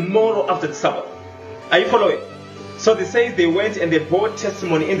Jesus on the morrow after the Sabbath. Are you following? So they say they went and they bore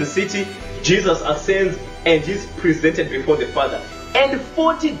testimony in the city. Jesus ascends and is presented before the Father. And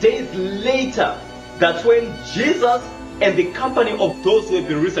 40 days later, that's when Jesus and the company of those who have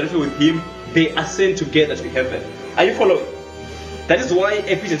been resurrected with him, they ascend together to heaven. Are you following? That is why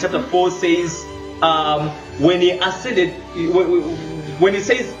Ephesians chapter 4 says, when he ascended, when he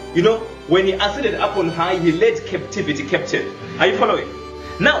says, when he ascended up on high, he led captivity captive. Are you following?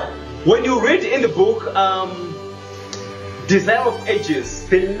 Now, when you read in the book, Desire of Ages,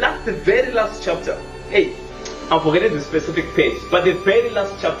 the very last chapter. Hey, I'm forgetting the specific page, but the very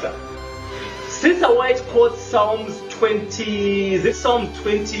last chapter. Sister White quotes Psalms 20. Is it Psalm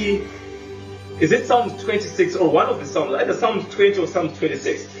 20? Is it Psalm 26 or one of the Psalms? Either Psalm 20 or Psalm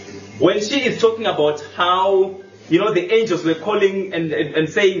 26. When she is talking about how, the angels were calling and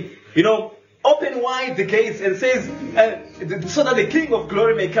saying, open wide the gates, and says, so that the King of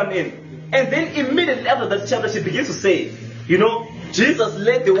Glory may come in. And then immediately after that chapter, she begins to say, Jesus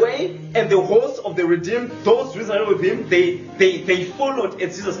led the way, and the host of the redeemed, those resurrected with him, they followed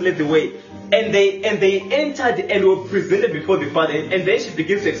as Jesus led the way. And they entered and were presented before the Father. And then she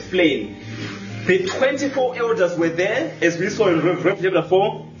begins to explain. The 24 elders were there, as we saw in Revelation chapter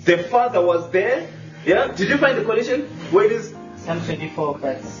 4. The Father was there. Yeah? Did you find the condition? Where it is? Psalm 24,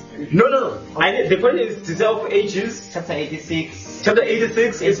 that's... No. Okay. The question is Desire of Ages. Chapter 86. Chapter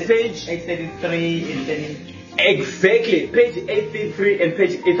 86 is page... 833 and then... Exactly. Page 833 and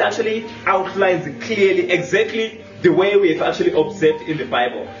page... It actually outlines clearly exactly the way we have actually observed in the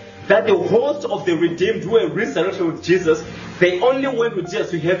Bible. That the host of the redeemed who were resurrected with Jesus, they only went with Jesus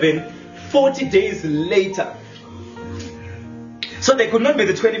to heaven 40 days later. So they could not be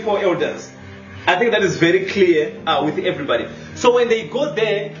the 24 elders. I think that is very clear with everybody. So when they go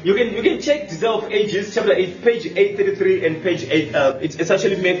there, you can check Desire of Ages, chapter 8, page 833 and page 8. It's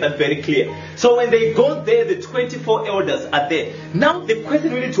actually made that very clear. So when they go there, the 24 elders are there. Now the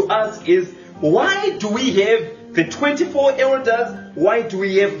question we need to ask is, why do we have the 24 elders? Why do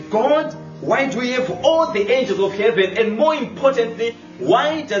we have God? Why do we have all the angels of heaven? And more importantly,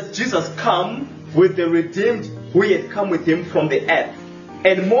 why does Jesus come with the redeemed who had come with him from the earth?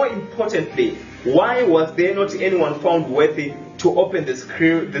 And more importantly, why was there not anyone found worthy to open the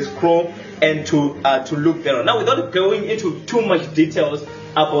scroll and to look thereon? Now, without going into too much details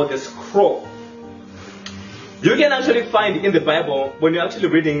about the scroll, you can actually find in the Bible, when you're actually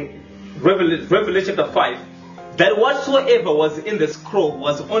reading Revelation chapter 5, that whatsoever was in the scroll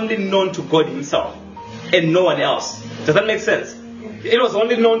was only known to God himself and no one else. Does that make sense? It was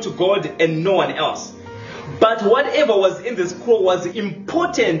only known to God and no one else. But whatever was in the scroll was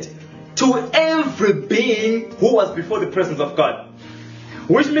important to every being who was before the presence of God.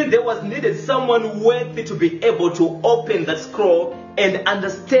 Which means there was needed someone worthy to be able to open that scroll and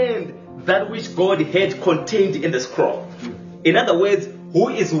understand that which God had contained in the scroll. In other words, who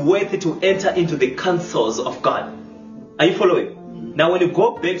is worthy to enter into the counsels of God. Are you following? Now when you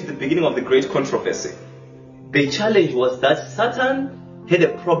go back to the beginning of the great controversy, the challenge was that Satan had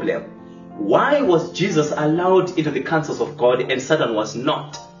a problem. Why was Jesus allowed into the counsels of God and Satan was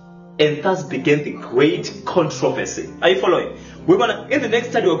not? And thus began the great controversy. Are you following? In the next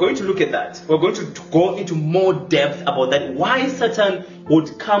study, we're going to look at that. We're going to go into more depth about that. Why Satan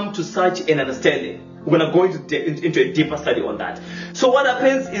would come to such an understanding. We're going to go into a deeper study on that. So what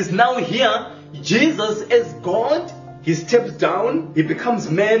happens is now here, Jesus as God, he steps down, he becomes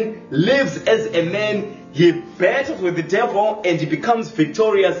man, lives as a man, he battles with the devil and he becomes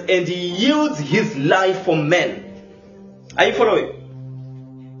victorious and he yields his life for men. Are you following?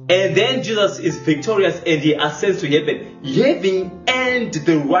 And then Jesus is victorious and he ascends to heaven, having earned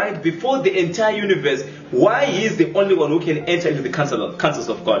the right before the entire universe. Why he is the only one who can enter into the counsels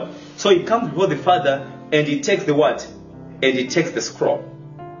of God. So he comes before the Father and he takes the what? And he takes the scroll.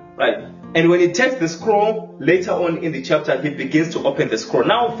 Right? And when he takes the scroll, later on in the chapter, he begins to open the scroll.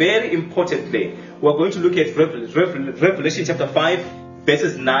 Now, very importantly, we're going to look at Revelation chapter 5,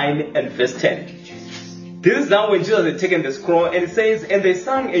 verses 9 and verse 10. This is now when Jesus had taken the scroll, and it says, and they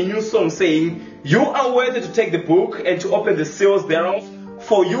sang a new song saying, you are worthy to take the book and to open the seals thereof,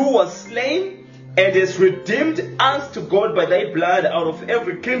 for you were slain and hast redeemed us to God by thy blood out of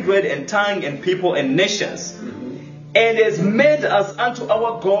every kindred and tongue and people and nations, and has made us unto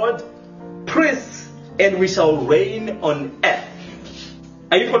our God priests, and we shall reign on earth.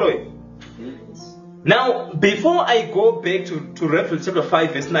 Are you following? Now, before I go back to Revelation chapter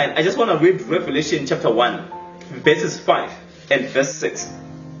 5 verse 9, I just want to read Revelation chapter 1 verses 5 and verse 6.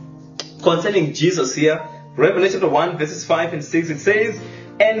 concerning Jesus here. Revelation chapter 1 verses 5 and 6, it says,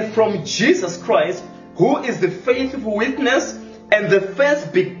 "And from Jesus Christ, who is the faithful witness and the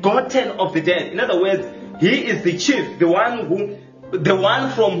first begotten of the dead." In other words, he is the chief, the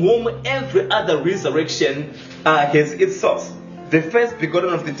one from whom every other resurrection has its source. The first begotten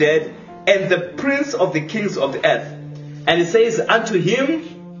of the dead and the prince of the kings of the earth. And it says, unto him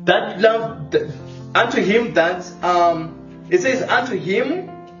that loved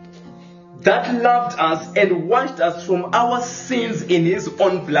us and washed us from our sins in his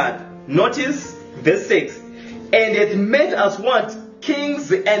own blood. Notice verse 6. And hath made us what?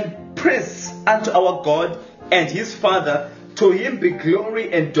 Kings and priests unto our God and his Father. To him be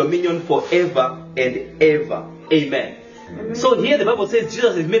glory and dominion forever and ever. Amen. So here the Bible says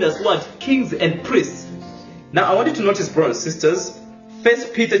Jesus has made us what? Kings and priests. Now I want you to notice, brothers and sisters,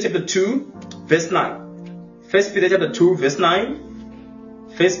 1 Peter chapter 2 verse 9. 1 Peter chapter 2 verse 9.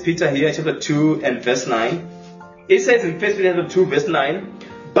 1 Peter here chapter 2 and verse 9. It says in 1 Peter chapter 2 verse 9,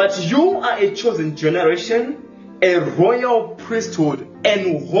 "But you are a chosen generation, a royal priesthood,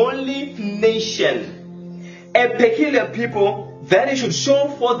 and holy nation, a peculiar people, that you should show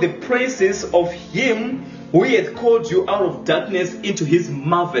forth the praises of him who hath called you out of darkness into his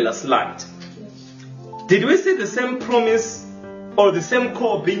marvelous light." Did we see the same promise or the same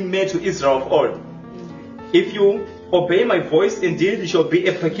call being made to Israel of old? "If you obey my voice, indeed you shall be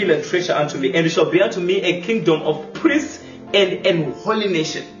a peculiar treasure unto me, and you shall be unto me a kingdom of priests and holy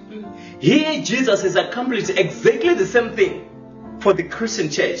nation." Here Jesus has accomplished exactly the same thing for the Christian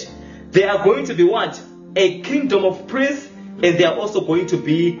church. They are going to be what? A kingdom of priests, and they are also going to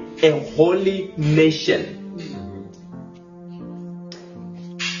be a holy nation.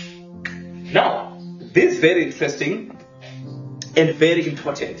 Now, this is very interesting and very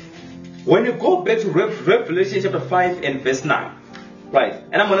important. When you go back to Revelation chapter 5 and verse 9, right?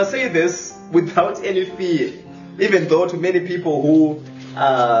 And I'm going to say this without any fear, even though to many people who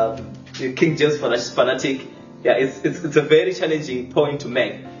are King James fanatic, yeah, it's a very challenging point to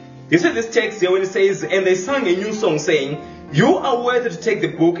make. You see this text here when it says, "And they sang a new song saying, You are worthy to take the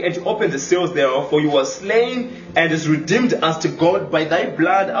book and to open the seals thereof, for you were slain and is redeemed us to God by thy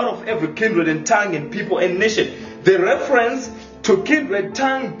blood out of every kindred and tongue and people and nation." The reference to kindred,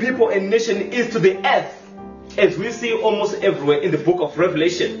 tongue, people and nation is to the earth, as we see almost everywhere in the book of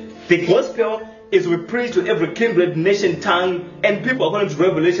Revelation. The gospel is we preach to every kindred, nation, tongue and people, according to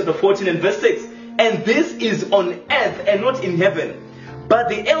Revelation chapter 14 and verse 6. And this is on earth and not in heaven. But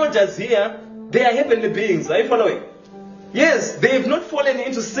the elders here, they are heavenly beings. Are you following? Yes, they have not fallen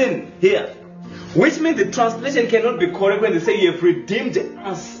into sin here. Which means the translation cannot be correct when they say you have redeemed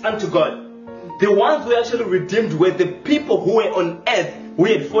us unto God. The ones who actually redeemed were the people who were on earth who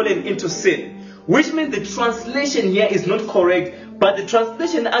had fallen into sin. Which means the translation here is not correct, but the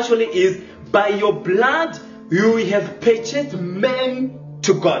translation actually is, by your blood you have purchased men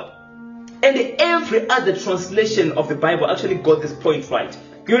to God. And every other translation of the Bible actually got this point right.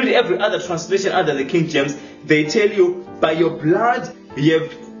 You read every other translation under the King James, they tell you, by your blood you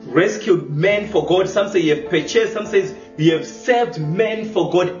have rescued men for God. Some say you have purchased, some says you have served men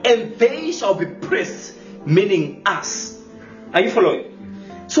for God, and they shall be priests, meaning us. Are you following?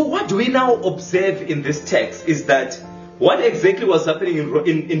 So what do we now observe in this text is that what exactly was happening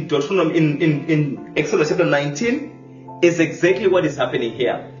in Deuteronomy, in Exodus chapter 19, is exactly what is happening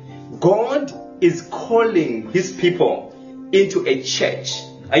here. God is calling his people into a church.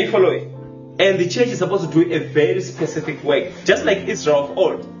 Are you following? And the church is supposed to do a very specific work. Just like Israel of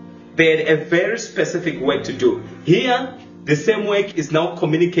old, they had a very specific work to do. Here, the same work is now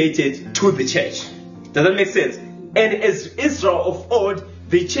communicated to the church. Does that make sense? And as Israel of old,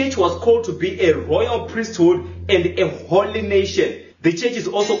 the church was called to be a royal priesthood and a holy nation. The church is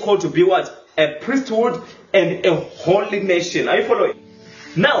also called to be what? A priesthood and a holy nation. Are you following?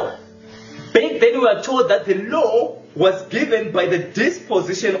 Now, back then we were told that the law was given by the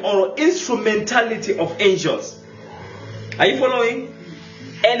disposition or instrumentality of angels. Are you following?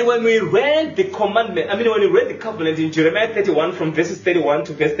 And when we read the commandment, when we read the covenant in Jeremiah 31 from verses 31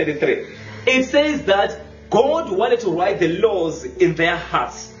 to verse 33, it says that God wanted to write the laws in their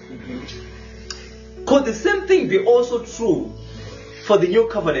hearts. Could the same thing be also true for the new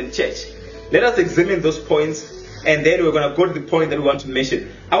covenant church? Let us examine those points, and then we're going to go to the point that we want to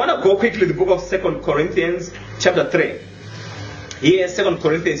mention. I want to go quickly to the book of 2 Corinthians chapter 3. Here, 2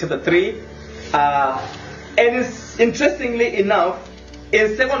 Corinthians chapter 3. And it's interestingly enough,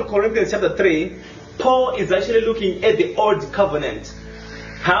 in 2 Corinthians chapter 3, Paul is actually looking at the old covenant.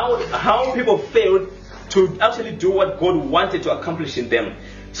 How people failed to actually do what God wanted to accomplish in them.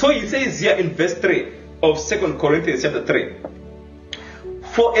 So he says here in verse 3 of 2 Corinthians chapter 3,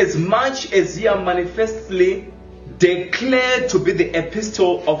 For as much as ye are manifestly declared to be the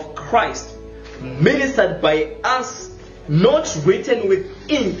epistle of Christ, ministered by us, not written with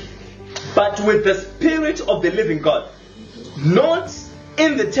ink, but with the Spirit of the living God, not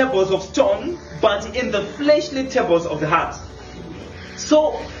in the tables of stone, but in the fleshly tables of the heart.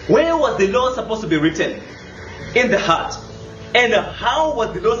 So, where was the law supposed to be written? In the heart. And how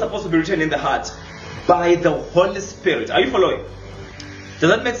was the law supposed to be written in the heart? By the Holy Spirit. Are you following? Does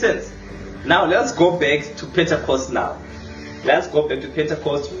that make sense? Now, let's go back to Pentecost now. Let's go back to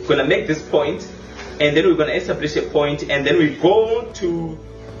Pentecost. We're going to make this point, and then we're going to establish a point, and then we go to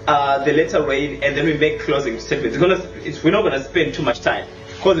the letter rain, and then we make closing statements. We're not going to spend too much time,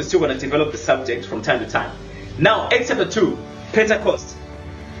 because we're still going to develop the subject from time to time. Now, Acts chapter 2, Pentecost.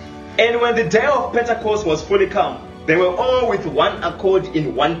 And when the day of Pentecost was fully come, they were all with one accord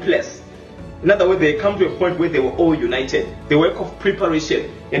in one place. In other words, they come to a point where they were all united. The work of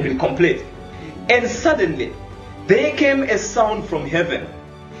preparation had been complete. And suddenly, there came a sound from heaven,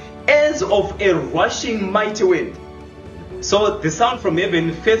 as of a rushing mighty wind. So the sound from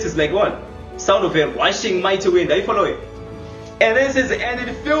heaven first is like what? Sound of a rushing mighty wind. Are you following? And then it says, and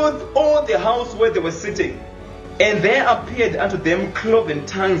it filled all the house where they were sitting. And there appeared unto them cloven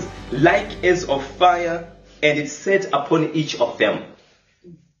tongues like as of fire, and it sat upon each of them.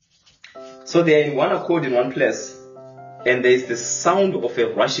 So they are in one accord in one place, and there is the sound of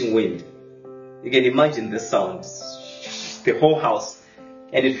a rushing wind. You can imagine the sound, the whole house,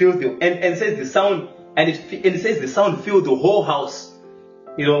 and it fills the and says the sound, and it says the sound filled the whole house.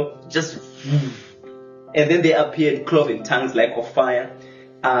 You know, just and then they appeared cloven tongues like of fire.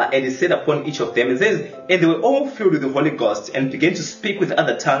 And it sat upon each of them. It says, and they were all filled with the Holy Ghost and began to speak with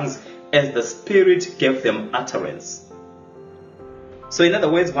other tongues as the Spirit gave them utterance. So in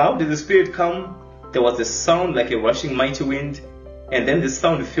other words, how did the Spirit come? There was a sound like a rushing mighty wind, and then the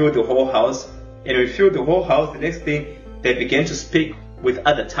sound filled the whole house. And when it filled the whole house, the next thing they began to speak with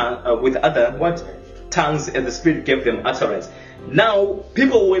other tongues as the Spirit gave them utterance. Now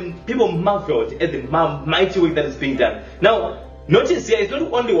people marveled at the mighty work that is being done. Now notice here, it's not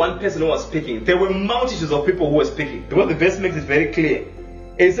only one person who was speaking. There were multitudes of people who were speaking. Because the verse makes it very clear.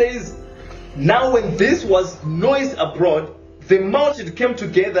 It says, now when this was noised abroad, the multitude came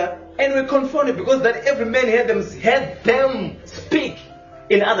together and were confounded, because that every man had them speak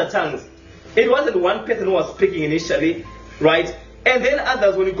in other tongues. It wasn't one person who was speaking initially, right? And then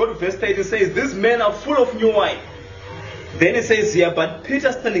others, when you go to verse 8, it says, these men are full of new wine. Then it says here, but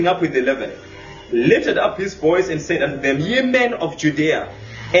Peter standing up with the 11, lifted up his voice and said unto them, ye men of Judea,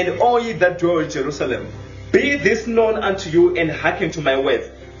 and all ye that dwell in Jerusalem, be this known unto you, and hearken to my words.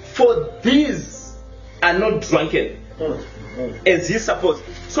 For these are not drunken, as ye suppose.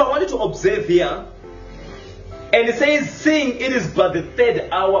 So I want you to observe here, and it says, seeing it is but the third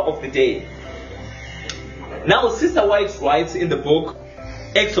hour of the day. Now Sister White writes in the book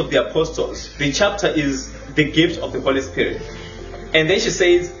Acts of the Apostles, the chapter is the gift of the Holy Spirit. And then she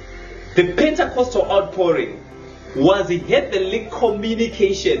says, the Pentecostal outpouring was a heavenly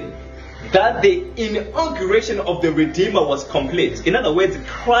communication that the inauguration of the Redeemer was complete. In other words,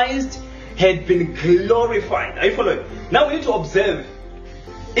 Christ had been glorified. Are you following? Now we need to observe,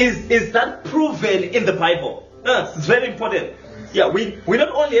 is that proven in the Bible? It's very important. Yeah, we not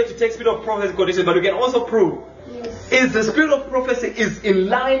only have to take spirit of prophecy condition, but we can also prove is the spirit of prophecy is in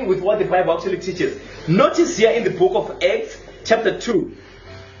line with what the Bible actually teaches. Notice here in the book of Acts chapter 2.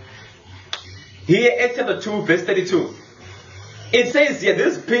 Here, Acts chapter 2, verse 32. It says here,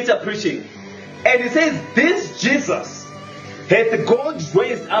 this is Peter preaching. And it says, this Jesus hath God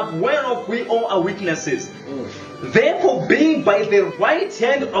raised up, whereof we all are witnesses. Therefore, being by the right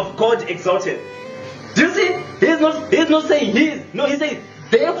hand of God exalted. Do you see? He's not saying he is. No, he says,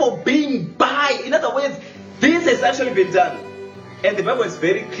 therefore, being by. In other words, this has actually been done. And the Bible is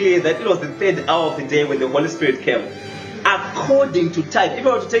very clear that it was the third hour of the day when the Holy Spirit came. According to type, if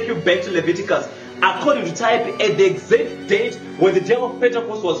I were to take you back to Leviticus, according to type, at the exact date when the day of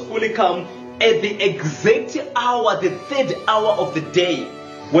Pentecost was fully come, at the exact hour, the third hour of the day,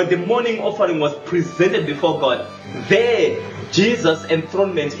 when the morning offering was presented before God, there, Jesus'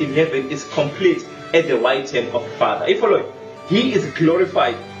 enthronement in heaven is complete at the right hand of the Father. You follow? He is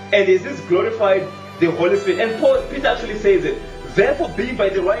glorified. And is this glorified? The Holy Spirit. And Peter actually says it. Therefore, being by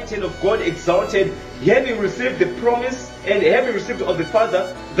the right hand of God exalted, having received the promise, and having received of the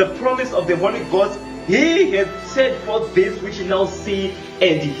Father the promise of the Holy Ghost, he has said forth this which you now see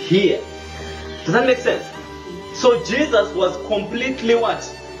and hear. Does that make sense? So Jesus was completely what?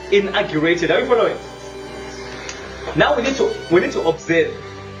 Inaugurated. Are you following? Now we need to observe.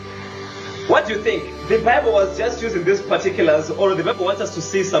 What do you think? The Bible was just using these particulars, or the Bible wants us to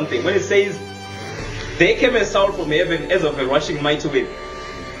see something when it says, "There came a sound from heaven as of a rushing mighty wind,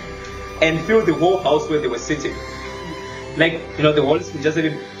 and filled the whole house where they were sitting." Like, the Holy Spirit just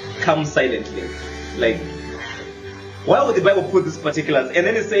didn't come silently. Like, why would the Bible put these particulars? And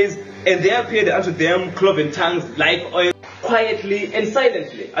then it says, "And there appeared unto them cloven tongues like oil, quietly and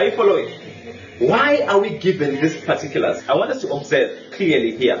silently." Are you following? Why are we given these particulars? I want us to observe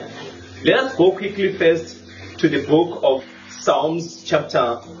clearly here. Let us go quickly first to the book of Psalms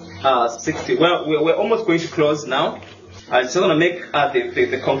chapter 60. Well, we're almost going to close now. I just want to make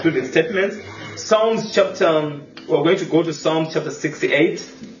the concluding statements. We're going to go to Psalm chapter 68.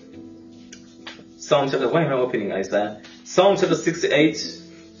 Why am I opening Isaiah? Psalm chapter 68.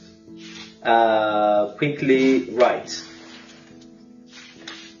 Quickly write.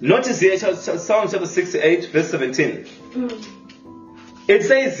 Notice here, Psalm chapter 68, verse 17. It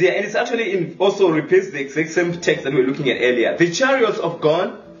says here, and it's actually also repeats the exact same text that we were looking at earlier. "The chariots of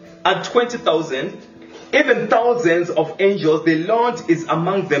God are 20,000, even thousands of angels. The Lord is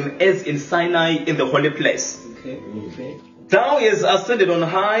among them as in Sinai in the holy place. Okay. Thou hast ascended on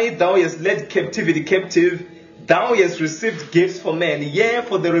high, thou hast led captivity captive, thou hast received gifts for men, yea,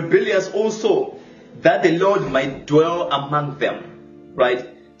 for the rebellious also, that the Lord might dwell among them." Right?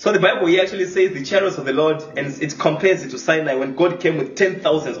 So the Bible here actually says the chariots of the Lord, and it compares it to Sinai when God came with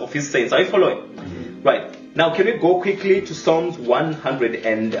 10,000s of his saints. Are you following? Right. Now can we go quickly to Psalms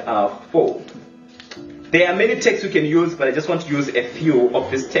 104? There are many texts you can use, but I just want to use a few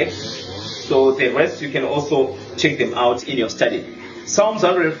of these texts. So the rest you can also check them out in your study. Psalms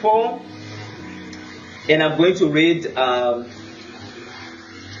 104, and I'm going to read,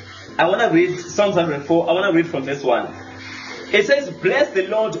 Psalms 104, I want to read from verse 1. It says, "Bless the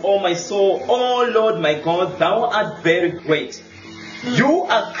Lord, O my soul, O Lord my God, thou art very great. You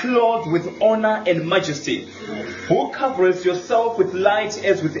are clothed with honor and majesty, who covereth yourself with light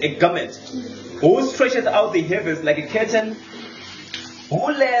as with a garment, who stretcheth out the heavens like a curtain,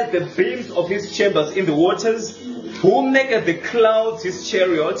 who layeth the beams of his chambers in the waters, who maketh the clouds his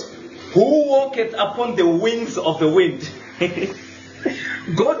chariot, who walketh upon the wings of the wind."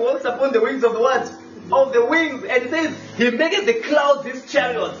 God walks upon the wings of the what? Of the wings. And it says, he maketh the clouds his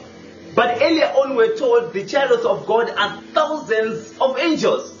chariot. But earlier on we're told the chariots of God are thousands of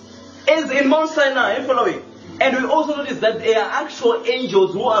angels. As in Mount Sinai, are you following? And we also notice that they are actual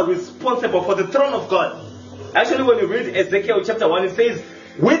angels who are responsible for the throne of God. Actually, when you read Ezekiel chapter 1, it says,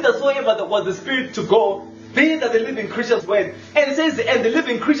 "Whithersoever there was the Spirit to go, these are the living creatures went." And it says, "And the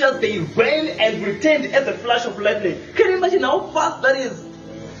living creatures, they ran and returned as a flash of lightning." Can you imagine how fast that is?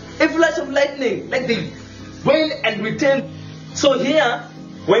 A flash of lightning. Like they ran and returned. So here,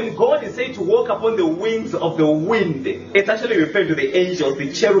 when God is said to walk upon the wings of the wind, it's actually referring to the angels,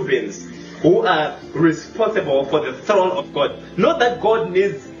 the cherubims, who are responsible for the throne of God. Not that God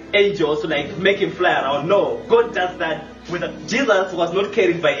needs angels to make him fly around. No, God does that. Jesus was not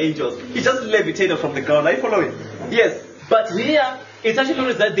carried by angels. He just levitated from the ground. Are you following? Yes. But here, it's actually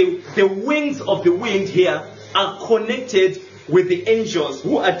noticed that the wings of the wind here are connected with the angels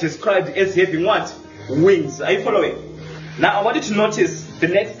who are described as having what? Wings. Are you following? Now I want you to notice the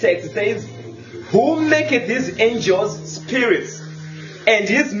next text. It says, "Who maketh his angels spirits, and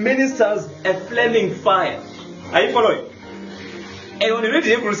his ministers a flaming fire." Are you following? And when you read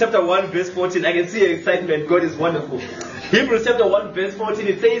Hebrews chapter 1 verse 14, I can see your excitement. God is wonderful. Hebrews chapter 1 verse 14,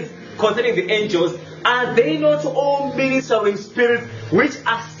 it says concerning the angels, "Are they not all ministering spirits which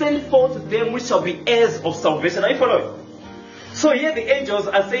are sent forth to them which shall be heirs of salvation?" Are you following? So here the angels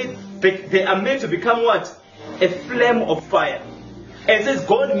are saying they are meant to become what? A flame of fire. And it says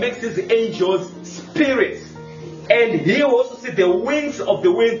God makes these angels spirits. And here we also see the wings of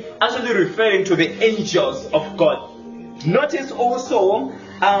the wind actually referring to the angels of God. Notice also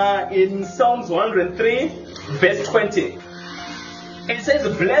in Psalms 103 verse 20. It says,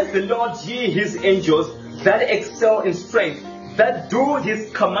 "Bless the Lord, ye his angels, that excel in strength, that do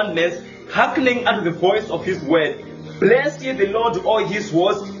his commandments, hearkening unto the voice of his word. Bless ye the Lord, all his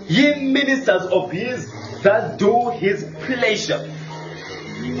hosts, ye ministers of his, that do his pleasure."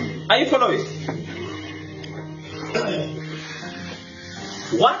 Are you following?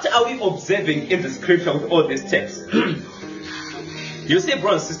 What are we observing in the scripture with all these texts? You see,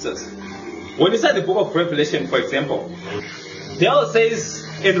 brothers and sisters, when you start the book of Revelation, for example, the Bible says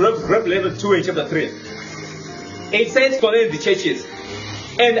in Revelation 2 and chapter 3, it says concerning the churches,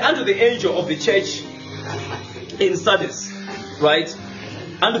 "And unto the angel of the church in Sardis," right?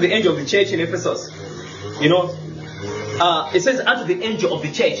 Unto the angel of the church in Ephesus. It says unto the angel of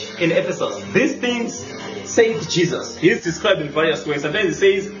the church in Ephesus. These things saith Jesus. He is described in various ways. Sometimes it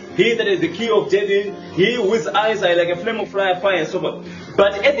says he that is the key of David, he whose eyes are like a flame of fire, and so forth.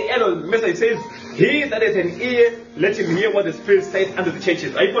 But at the end of the message, it says, he that has an ear, let him hear what the Spirit says unto the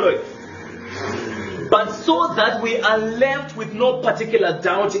churches. Are you following? But so that we are left with no particular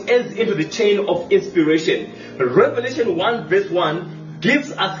doubt as into the chain of inspiration. Revelation 1 verse 1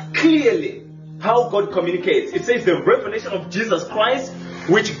 gives us clearly how God communicates. It says the revelation of Jesus Christ,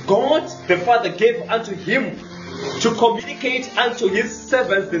 which God the Father gave unto him to communicate unto his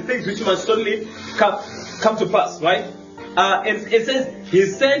servants the things which must certainly come to pass, right? And it says he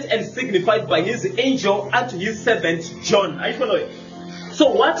sent and signified by his angel unto his servant John. Are you following? So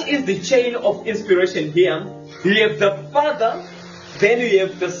what is the chain of inspiration here? You have the Father, then you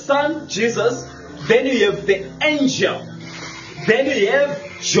have the Son, Jesus, then you have the angel, then you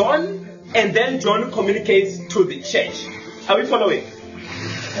have John, and then John communicates to the church. Are we following?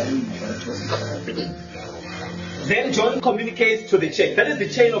 Then John communicates to the church. That is the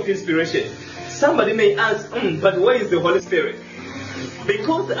chain of inspiration. Somebody may ask, but where is the Holy Spirit?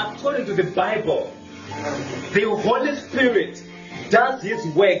 Because according to the Bible, the Holy Spirit does his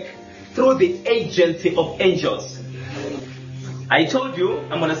work through the agency of angels. I told you,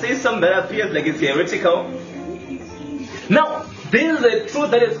 I'm going to say something that appears like it's theoretical. Now, this is a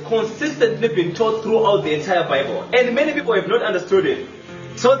truth that has consistently been taught throughout the entire Bible. And many people have not understood it.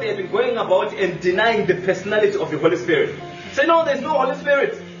 So they have been going about and denying the personality of the Holy Spirit. Say, no, there's no Holy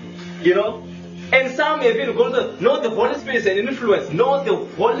Spirit. You know? And some have been going to, no, the Holy Spirit is an influence. No, the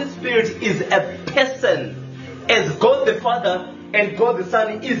Holy Spirit is a person. As God the Father and God the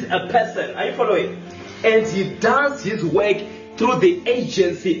Son is a person. Are you following? And he does his work through the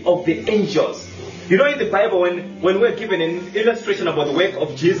agency of the angels. You know, in the Bible, when we're given an illustration about the work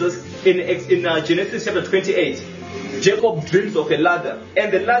of Jesus in Genesis chapter 28, Jacob dreams of a ladder.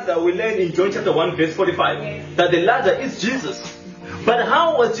 And the ladder, we learn in John chapter 1 verse 45, that the ladder is Jesus. But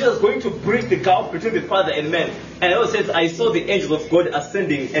how was Jesus going to bridge the gulf between the Father and man? And it also says, I saw the angels of God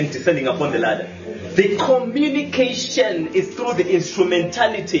ascending and descending upon the ladder. The communication is through the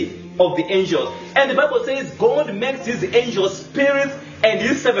instrumentality of the angels. And the Bible says God makes his angels spirits and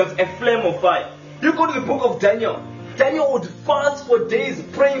his servants a flame of fire. You go to the book of Daniel. Daniel would fast for days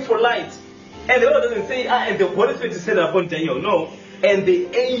praying for light. And the Lord doesn't say, and the Holy Spirit descended upon Daniel. No. And the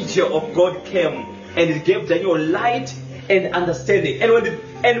angel of God came and it gave Daniel light and understanding. And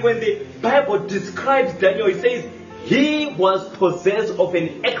when the Bible describes Daniel, it says he was possessed of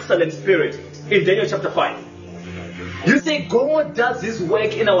an excellent spirit in Daniel chapter 5. You say God does his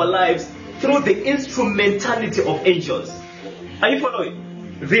work in our lives through the instrumentality of angels. Are you following?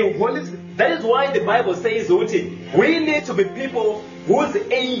 That is why the Bible says we need to be people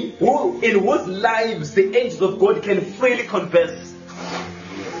in whose lives the angels of God can freely converse.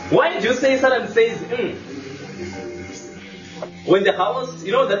 Why did you say Satan says, when the house,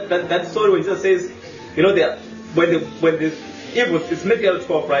 you know that story when Jesus says, you know, when the evil, it's Matthew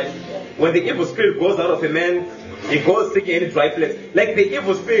 12, right? When the evil spirit goes out of a man, he goes seeking any dry place. Like the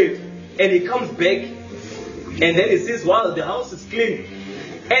evil spirit, and he comes back, and then he sees, wow, the house is clean.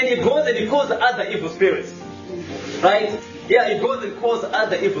 And he goes and he calls other evil spirits. Right? Yeah, he goes and calls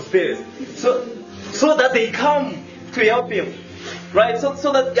other evil spirits. So that they come to help him. Right? So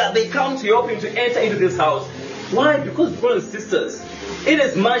that they come to help him to enter into this house. Why? Because, brothers and sisters,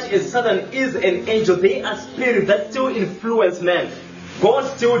 inasmuch as Satan is an angel, they are spirits that still influence man. God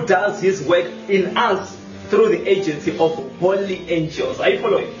still does his work in us through the agency of holy angels. Are you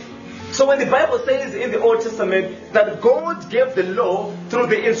following? So when the Bible says in the Old Testament that God gave the law through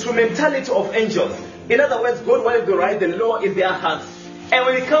the instrumentality of angels, in other words, God wanted to write the law in their hearts. And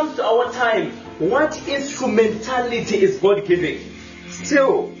when it comes to our time, what instrumentality is God giving?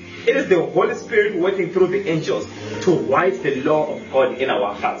 Still, it is the Holy Spirit working through the angels to write the law of God in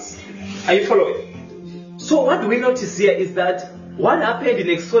our hearts. Are you following? So what we notice here is that what happened in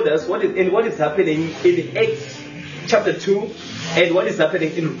Exodus, what is happening in Acts chapter 2, and what is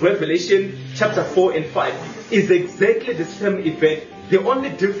happening in Revelation chapter 4 and 5 is exactly the same event. The only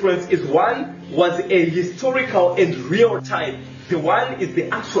difference is one was a historical and real time. The one is the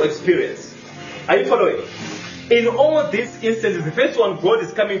actual experience. Are you following? In all these instances, the first one, God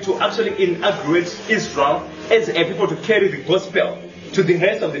is coming to actually inaugurate Israel as a people to carry the gospel to the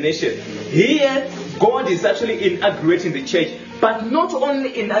rest of the nation. Here, God is actually inaugurating the church. But not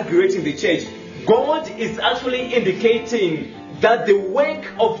only inaugurating the church, God is actually indicating that the work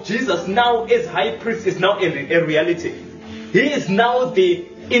of Jesus now as high priest is now a reality. He is now the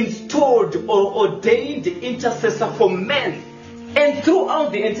installed or ordained intercessor for men. And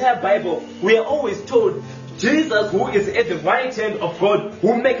throughout the entire Bible, we are always told Jesus, who is at the right hand of God,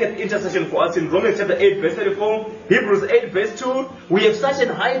 who maketh intercession for us in Romans chapter 8 verse 34, Hebrews 8 verse 2, we have such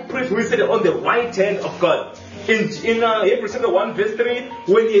a high priest who is seated on the right hand of God. In Hebrews chapter 1 verse 3,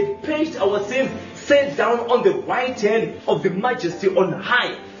 when he had purged our sins, sat down on the right hand of the majesty on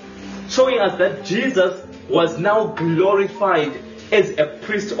high, showing us that Jesus was now glorified as a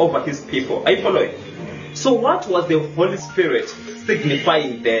priest over his people. Are you following? So what was the Holy Spirit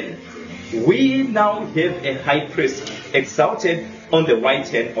signifying then? We now have a high priest exalted on the right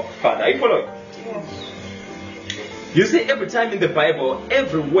hand of God. Are you following? You see, every time in the Bible,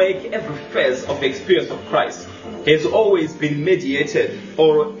 every work, every phase of the experience of Christ has always been mediated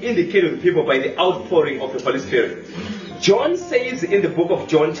or indicated to people by the outpouring of the Holy Spirit. John says in the book of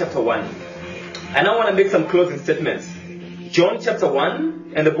John chapter 1, and I want to make some closing statements. John chapter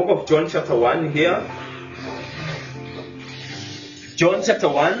 1, and the book of John chapter 1 here. John chapter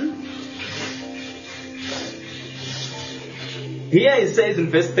 1. Here it says in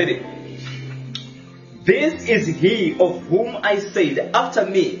verse 30, this is he of whom I said, after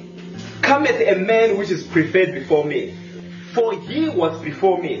me cometh a man which is preferred before me, for he was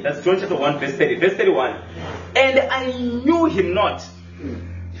before me. That's John chapter 1 verse 30. Verse 31, and I knew him not,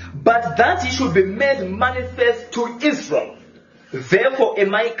 but that he should be made manifest to Israel. Therefore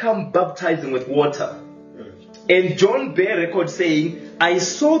am I come baptizing with water. And John bare record saying, I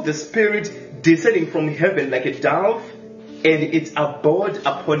saw the Spirit descending from heaven like a dove, and it abode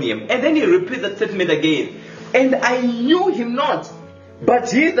upon him. And then he repeats that statement again. And I knew him not,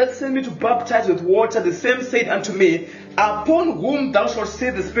 but he that sent me to baptize with water, the same said unto me, upon whom thou shalt see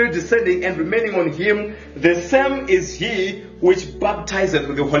the Spirit descending and remaining on him, the same is he which baptizeth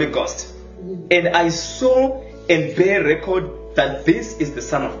with the Holy Ghost. And I saw and bear record that this is the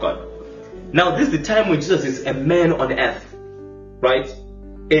Son of God. Now this is the time when Jesus is a man on earth, right?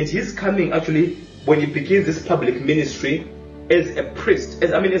 And he's coming actually when he begins this public ministry as a priest,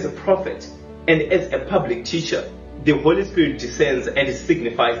 as a prophet, and as a public teacher. The Holy Spirit descends and it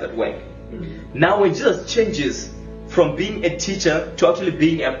signifies that work. Now when Jesus changes from being a teacher to actually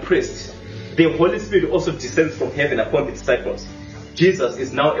being a priest, the Holy Spirit also descends from heaven upon the disciples. Jesus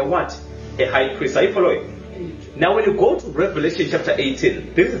is now a what? A high priest. Are you following? Now when you go to Revelation chapter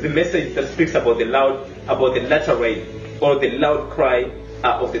 18, this is the message that speaks about the latter rain, or the loud cry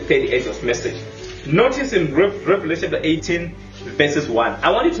of the third angel's message. Notice in Revelation chapter 18 verses 1. I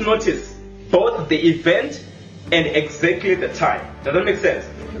want you to notice both the event and exactly the time. Does that make sense?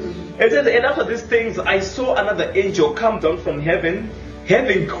 It says, and after these things I saw another angel come down from heaven,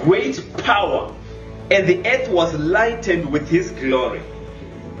 having great power, and the earth was lightened with his glory.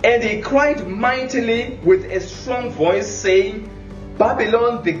 And he cried mightily with a strong voice, saying,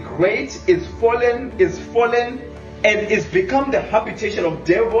 Babylon the great is fallen, and is become the habitation of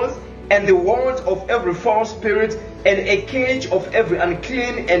devils, and the world of every false spirit, and a cage of every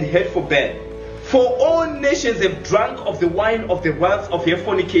unclean and hateful bird. For all nations have drunk of the wine of the wrath of her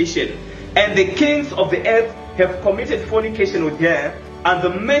fornication, and the kings of the earth have committed fornication with her, and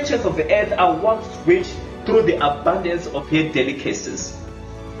the merchants of the earth are waxed rich through the abundance of her delicacies.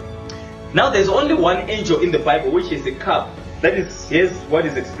 Now there's only one angel in the Bible, which is the cup. Here's what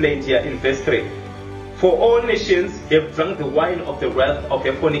is explained here in verse 3. For all nations have drunk the wine of the wrath of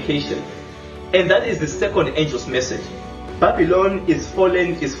their fornication. And that is the second angel's message. Babylon is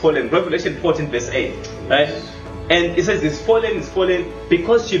fallen, Revelation 14 verse 8. Right? And it says it's fallen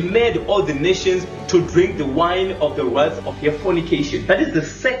because she made all the nations to drink the wine of the wrath of her fornication. That is the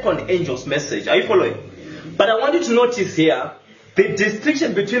second angel's message. Are you following? But I want you to notice here the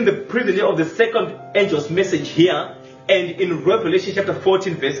distinction between the privilege of the second angel's message here and in Revelation chapter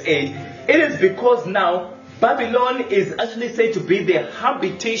 14 verse 8. It is because now Babylon is actually said to be the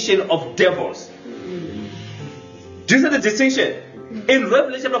habitation of devils. Do you see the distinction? In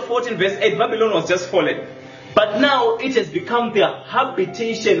Revelation chapter 14 verse 8, Babylon was just fallen. But now it has become the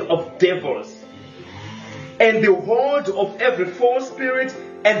habitation of devils, and the hold of every false spirit,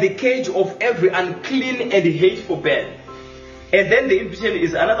 and the cage of every unclean and hateful bird. And then the invitation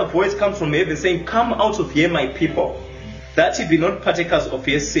is another voice comes from heaven saying, come out of here, my people, that ye be not partakers of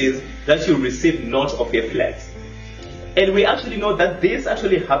your sins, that you receive not of your plagues. And we actually know that this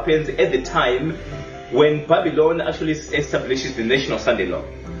actually happens at the time when Babylon actually establishes the nation of Sunday law.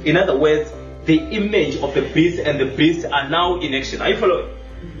 In other words, the image of the beast and the beast are now in action. Are you following?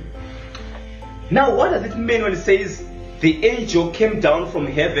 Now, what does it mean when it says the angel came down from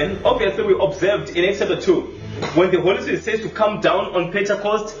heaven? Obviously, we observed in Acts chapter 2, when the Holy Spirit says to come down on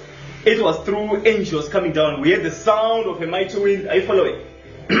Pentecost, it was through angels coming down. We heard the sound of a mighty wind. Are you following?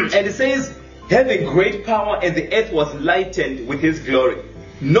 And it says, having great power, and the earth was lightened with his glory.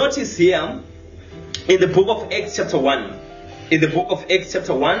 Notice here, in the book of Acts chapter 1. In the book of Acts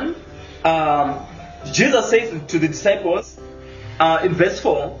chapter 1, Jesus says to the disciples in verse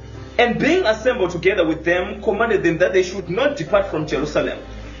 4, and being assembled together with them, commanded them that they should not depart from Jerusalem,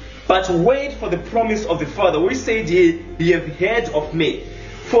 but wait for the promise of the Father, which said, ye have heard of me.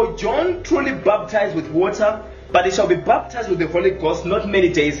 For John truly baptized with water, but he shall be baptized with the Holy Ghost not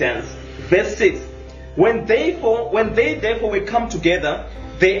many days hence. Verse 6, when they therefore were come together,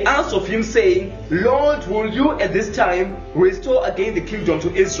 they asked of him, saying, Lord, will you at this time restore again the kingdom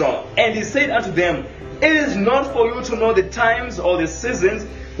to Israel? And he said unto them, it is not for you to know the times or the seasons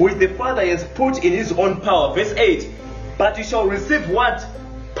which the Father has put in his own power. Verse 8, but you shall receive what?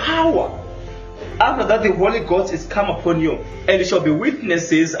 Power. After that the Holy Ghost is come upon you, and you shall be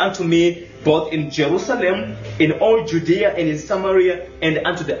witnesses unto me both in Jerusalem, in all Judea, and in Samaria, and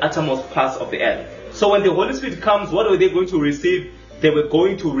unto the uttermost parts of the earth. So when the Holy Spirit comes, what were they going to receive? They were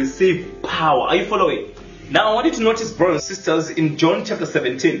going to receive power. Are you following? Now I want you to notice, brothers and sisters, in John chapter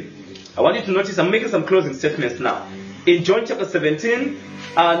 17. I want you to notice, I'm making some closing statements now. In John chapter 17,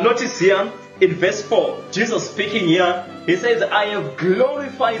 notice here in verse 4, Jesus speaking here, he says, I have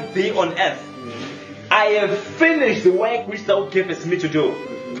glorified thee on earth. I have finished the work which thou gavest me to do.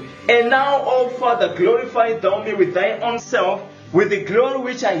 And now, O Father, glorify thou me with thy own self, with the glory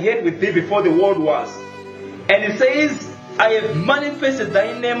which I had with thee before the world was. And it says, I have manifested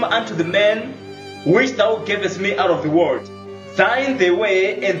thy name unto the men which thou gavest me out of the world. Thine they were,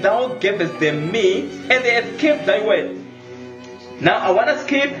 and thou gavest them me, and they have kept thy word. Now I want to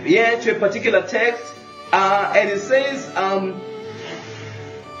skip here to a particular text, and it says,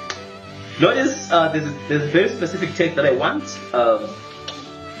 notice there's a very specific text that I want.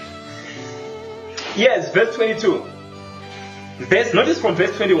 Yes, verse 22. Notice from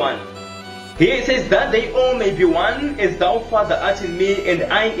verse 21. Here it says, that they all may be one, as thou, Father, art in me,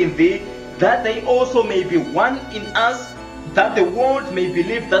 and I in thee, that they also may be one in us, that the world may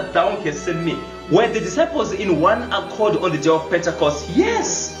believe that thou hast sent me. Were the disciples in one accord on the day of Pentecost?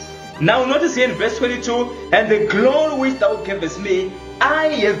 Yes. Now notice here in verse 22, and the glory which thou gavest me, I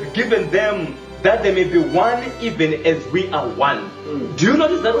have given them, that they may be one even as we are one. Do you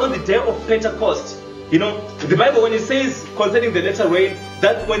notice that on the day of Pentecost, you know, the Bible, when it says concerning the latter rain,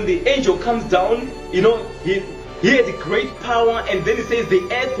 that when the angel comes down, you know, he had great power, and then it says the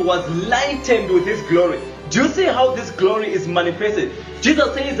earth was lightened with his glory. Do you see how this glory is manifested?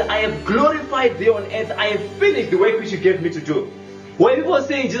 Jesus says, I have glorified thee on earth. I have finished the work which you gave me to do. When people were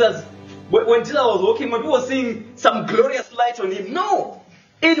saying Jesus, when Jesus was walking, when people were seeing some glorious light on him, no.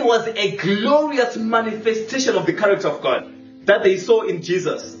 It was a glorious manifestation of the character of God that they saw in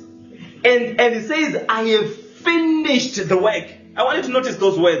Jesus. And it says, I have finished the work. I want you to notice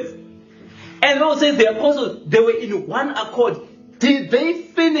those words. And the Bible says the apostles, they were in one accord. Did they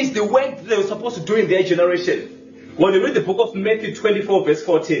finish the work they were supposed to do in their generation? When you read the book of Matthew 24 verse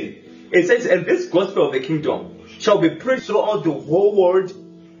 14, it says, and this gospel of the kingdom shall be preached throughout the whole world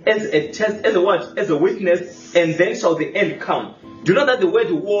as a test, as a what? As a witness, and then shall the end come. Do you know that the word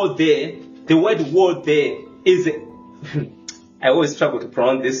war there is I always struggle to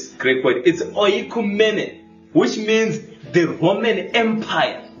pronounce this Greek word. It's oikumene, which means the Roman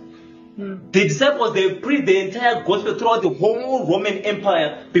Empire. The disciples, they preached the entire gospel throughout the whole Roman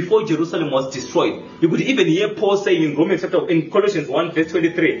Empire before Jerusalem was destroyed. You could even hear Paul saying in Colossians 1 verse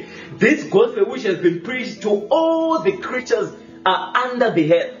 23, this gospel which has been preached to all the creatures are under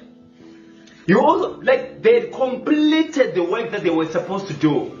the earth. You also, like, they had completed the work that they were supposed to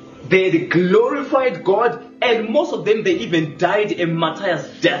do. They had glorified God, and most of them, they even died a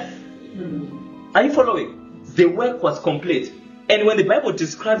martyr's death. Are you following? The work was complete. And when the Bible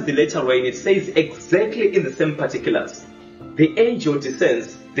describes the latter rain, it says exactly in the same particulars. The angel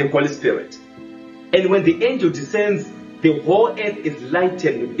descends, the Holy Spirit. And when the angel descends, the whole earth is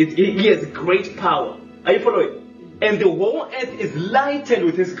lightened. He has great power. Are you following? And the whole earth is lightened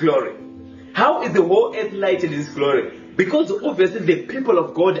with his glory. How is the whole earth lightened with his glory? Because obviously the people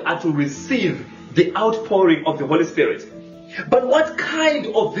of God are to receive the outpouring of the Holy Spirit. But what kind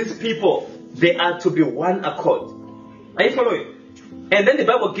of these people? They are to be one accord. Are you following? And then the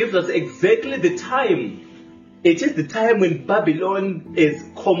Bible gives us exactly the time. It is the time when Babylon is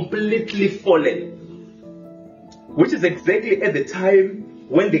completely fallen. Which is exactly at the time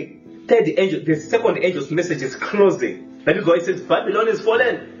when the second angel's message is closing. That is why it says Babylon is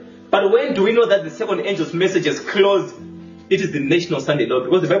fallen. But when do we know that the second angel's message is closed? It is the national Sunday law,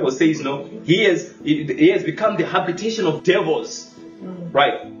 because the Bible says, no, he has become the habitation of devils.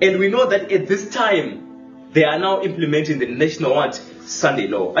 Right? And we know that at this time, they are now implementing the national what? Sunday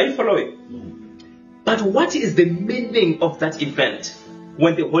law. Are you following? But what is the meaning of that event?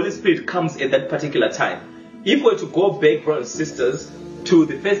 when the Holy Spirit comes at that particular time. If we were to go back, brothers and sisters, to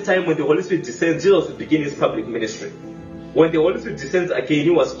the first time when the Holy Spirit descends, Jesus would begin his public ministry. When the Holy Spirit descends again, he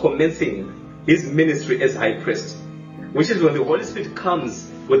was commencing his ministry as high priest, which is when the Holy Spirit comes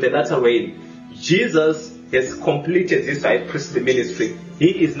with the latter rain. Jesus has completed his high priestly ministry.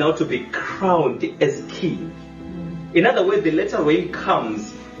 He is now to be crowned as king. In other words, the latter rain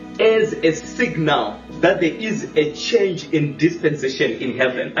comes as a signal that there is a change in dispensation in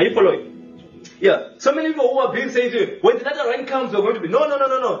heaven. Are you following? Yeah. So many people who are being saying, when the latter rain comes, we're going to be...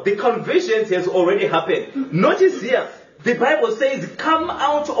 No. The conversion has already happened. Notice here, the Bible says, come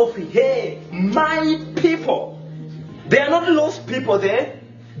out of here, my people. They are not lost people there.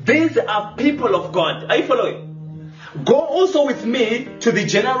 These are people of God. Are you following? Go also with me to the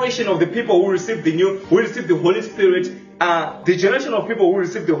generation of the people who received the Holy Spirit. The generation of people who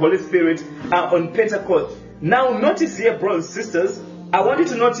received the Holy Spirit on Pentecost. Now notice here, brothers and sisters, I want you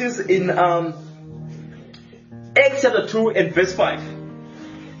to notice in Acts chapter 2 and verse 5.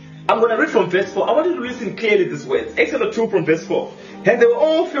 I'm going to read from verse 4. I want you to listen clearly this words. Acts chapter 2 from verse 4. And they were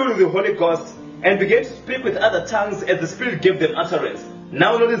all filled with the Holy Ghost and began to speak with other tongues as the Spirit gave them utterance.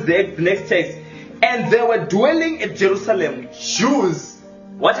 Now notice the next text. And there were dwelling at Jerusalem Jews.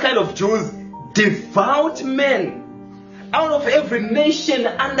 What kind of Jews? Devout men out of every nation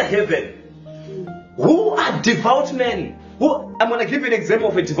under heaven. Who are devout men? I'm going to give you an example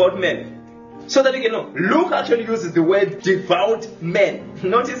of a devout man, so that you can know. Luke actually uses the word devout men.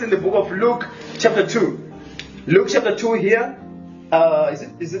 Notice in the book of Luke chapter 2. Luke chapter 2 here.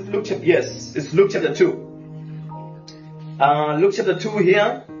 Is it Luke chapter? Yes, it's Luke chapter 2. Luke chapter 2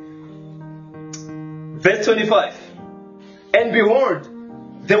 here. Verse 25. And behold,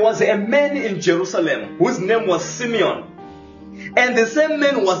 there was a man in Jerusalem whose name was Simeon. And the same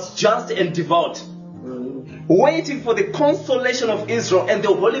man was just and devout, waiting for the consolation of Israel, and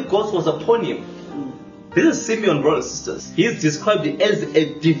the Holy Ghost was upon him. This is Simeon, brothers and sisters. He is described as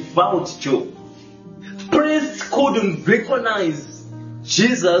a devout Jew. Priests couldn't recognize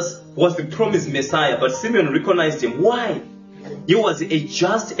Jesus was the promised Messiah, but Simeon recognized him. Why? He was a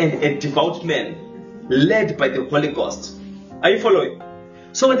just and a devout man, led by the Holy Ghost. Are you following?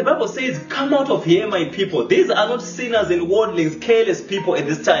 So when the Bible says, come out of here, my people, these are not sinners and worldlings, careless people at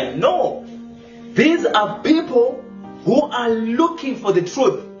this time. No. These are people who are looking for the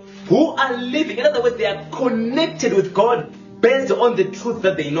truth, who are living. In other words, they are connected with God based on the truth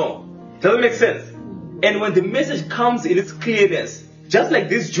that they know. Does that make sense? And when the message comes in its clearness, just like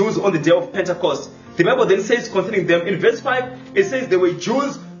these Jews on the day of Pentecost, the Bible then says concerning them, in verse 5, it says there were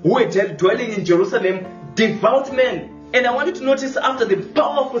Jews who were dwelling in Jerusalem, devout men. And I want you to notice after the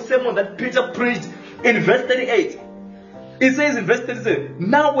powerful sermon that Peter preached in verse 38, it says in verse 37,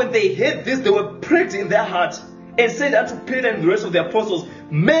 now when they heard this, they were pricked in their hearts and said unto Peter and the rest of the apostles,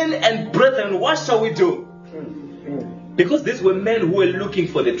 men and brethren, what shall we do? Because these were men who were looking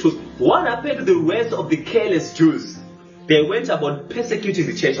for the truth. What happened to the rest of the careless Jews? They went about persecuting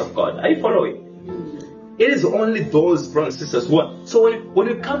the church of God. Are you following? It is only those brothers and sisters who are. So when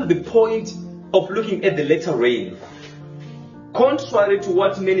you come to the point of looking at the latter rain, contrary to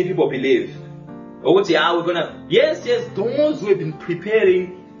what many people believe, we're gonna, yes, those who have been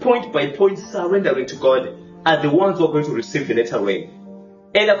preparing point by point, surrendering to God, are the ones who are going to receive the latter rain.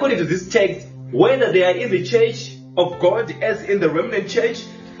 And according to this text, whether they are in the church of God, as in the remnant church,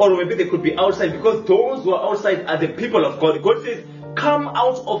 or maybe they could be outside, because those who are outside are the people of God. God says, come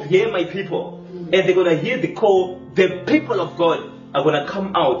out of here, my people. And they're going to hear the call. The people of God are going to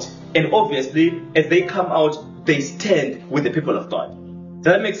come out. And obviously, as they come out, they stand with the people of God.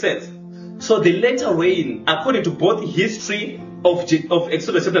 Does that make sense? So the latter rain, according to both history of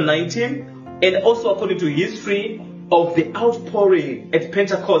Exodus chapter 19, and also according to history of the outpouring at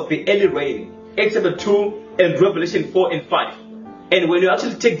Pentecost, the early rain, Acts chapter 2 and Revelation 4 and 5. And when you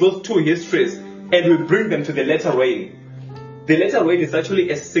actually take those two histories and we bring them to the latter rain is actually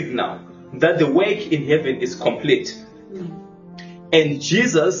a signal that the work in heaven is complete. And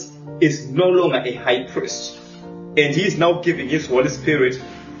Jesus is no longer a high priest. And he is now giving his Holy Spirit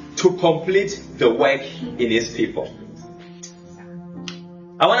to complete the work in his people.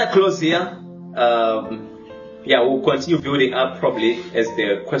 I want to close here. We'll continue building up probably as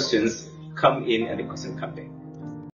the questions come in and the questions come in.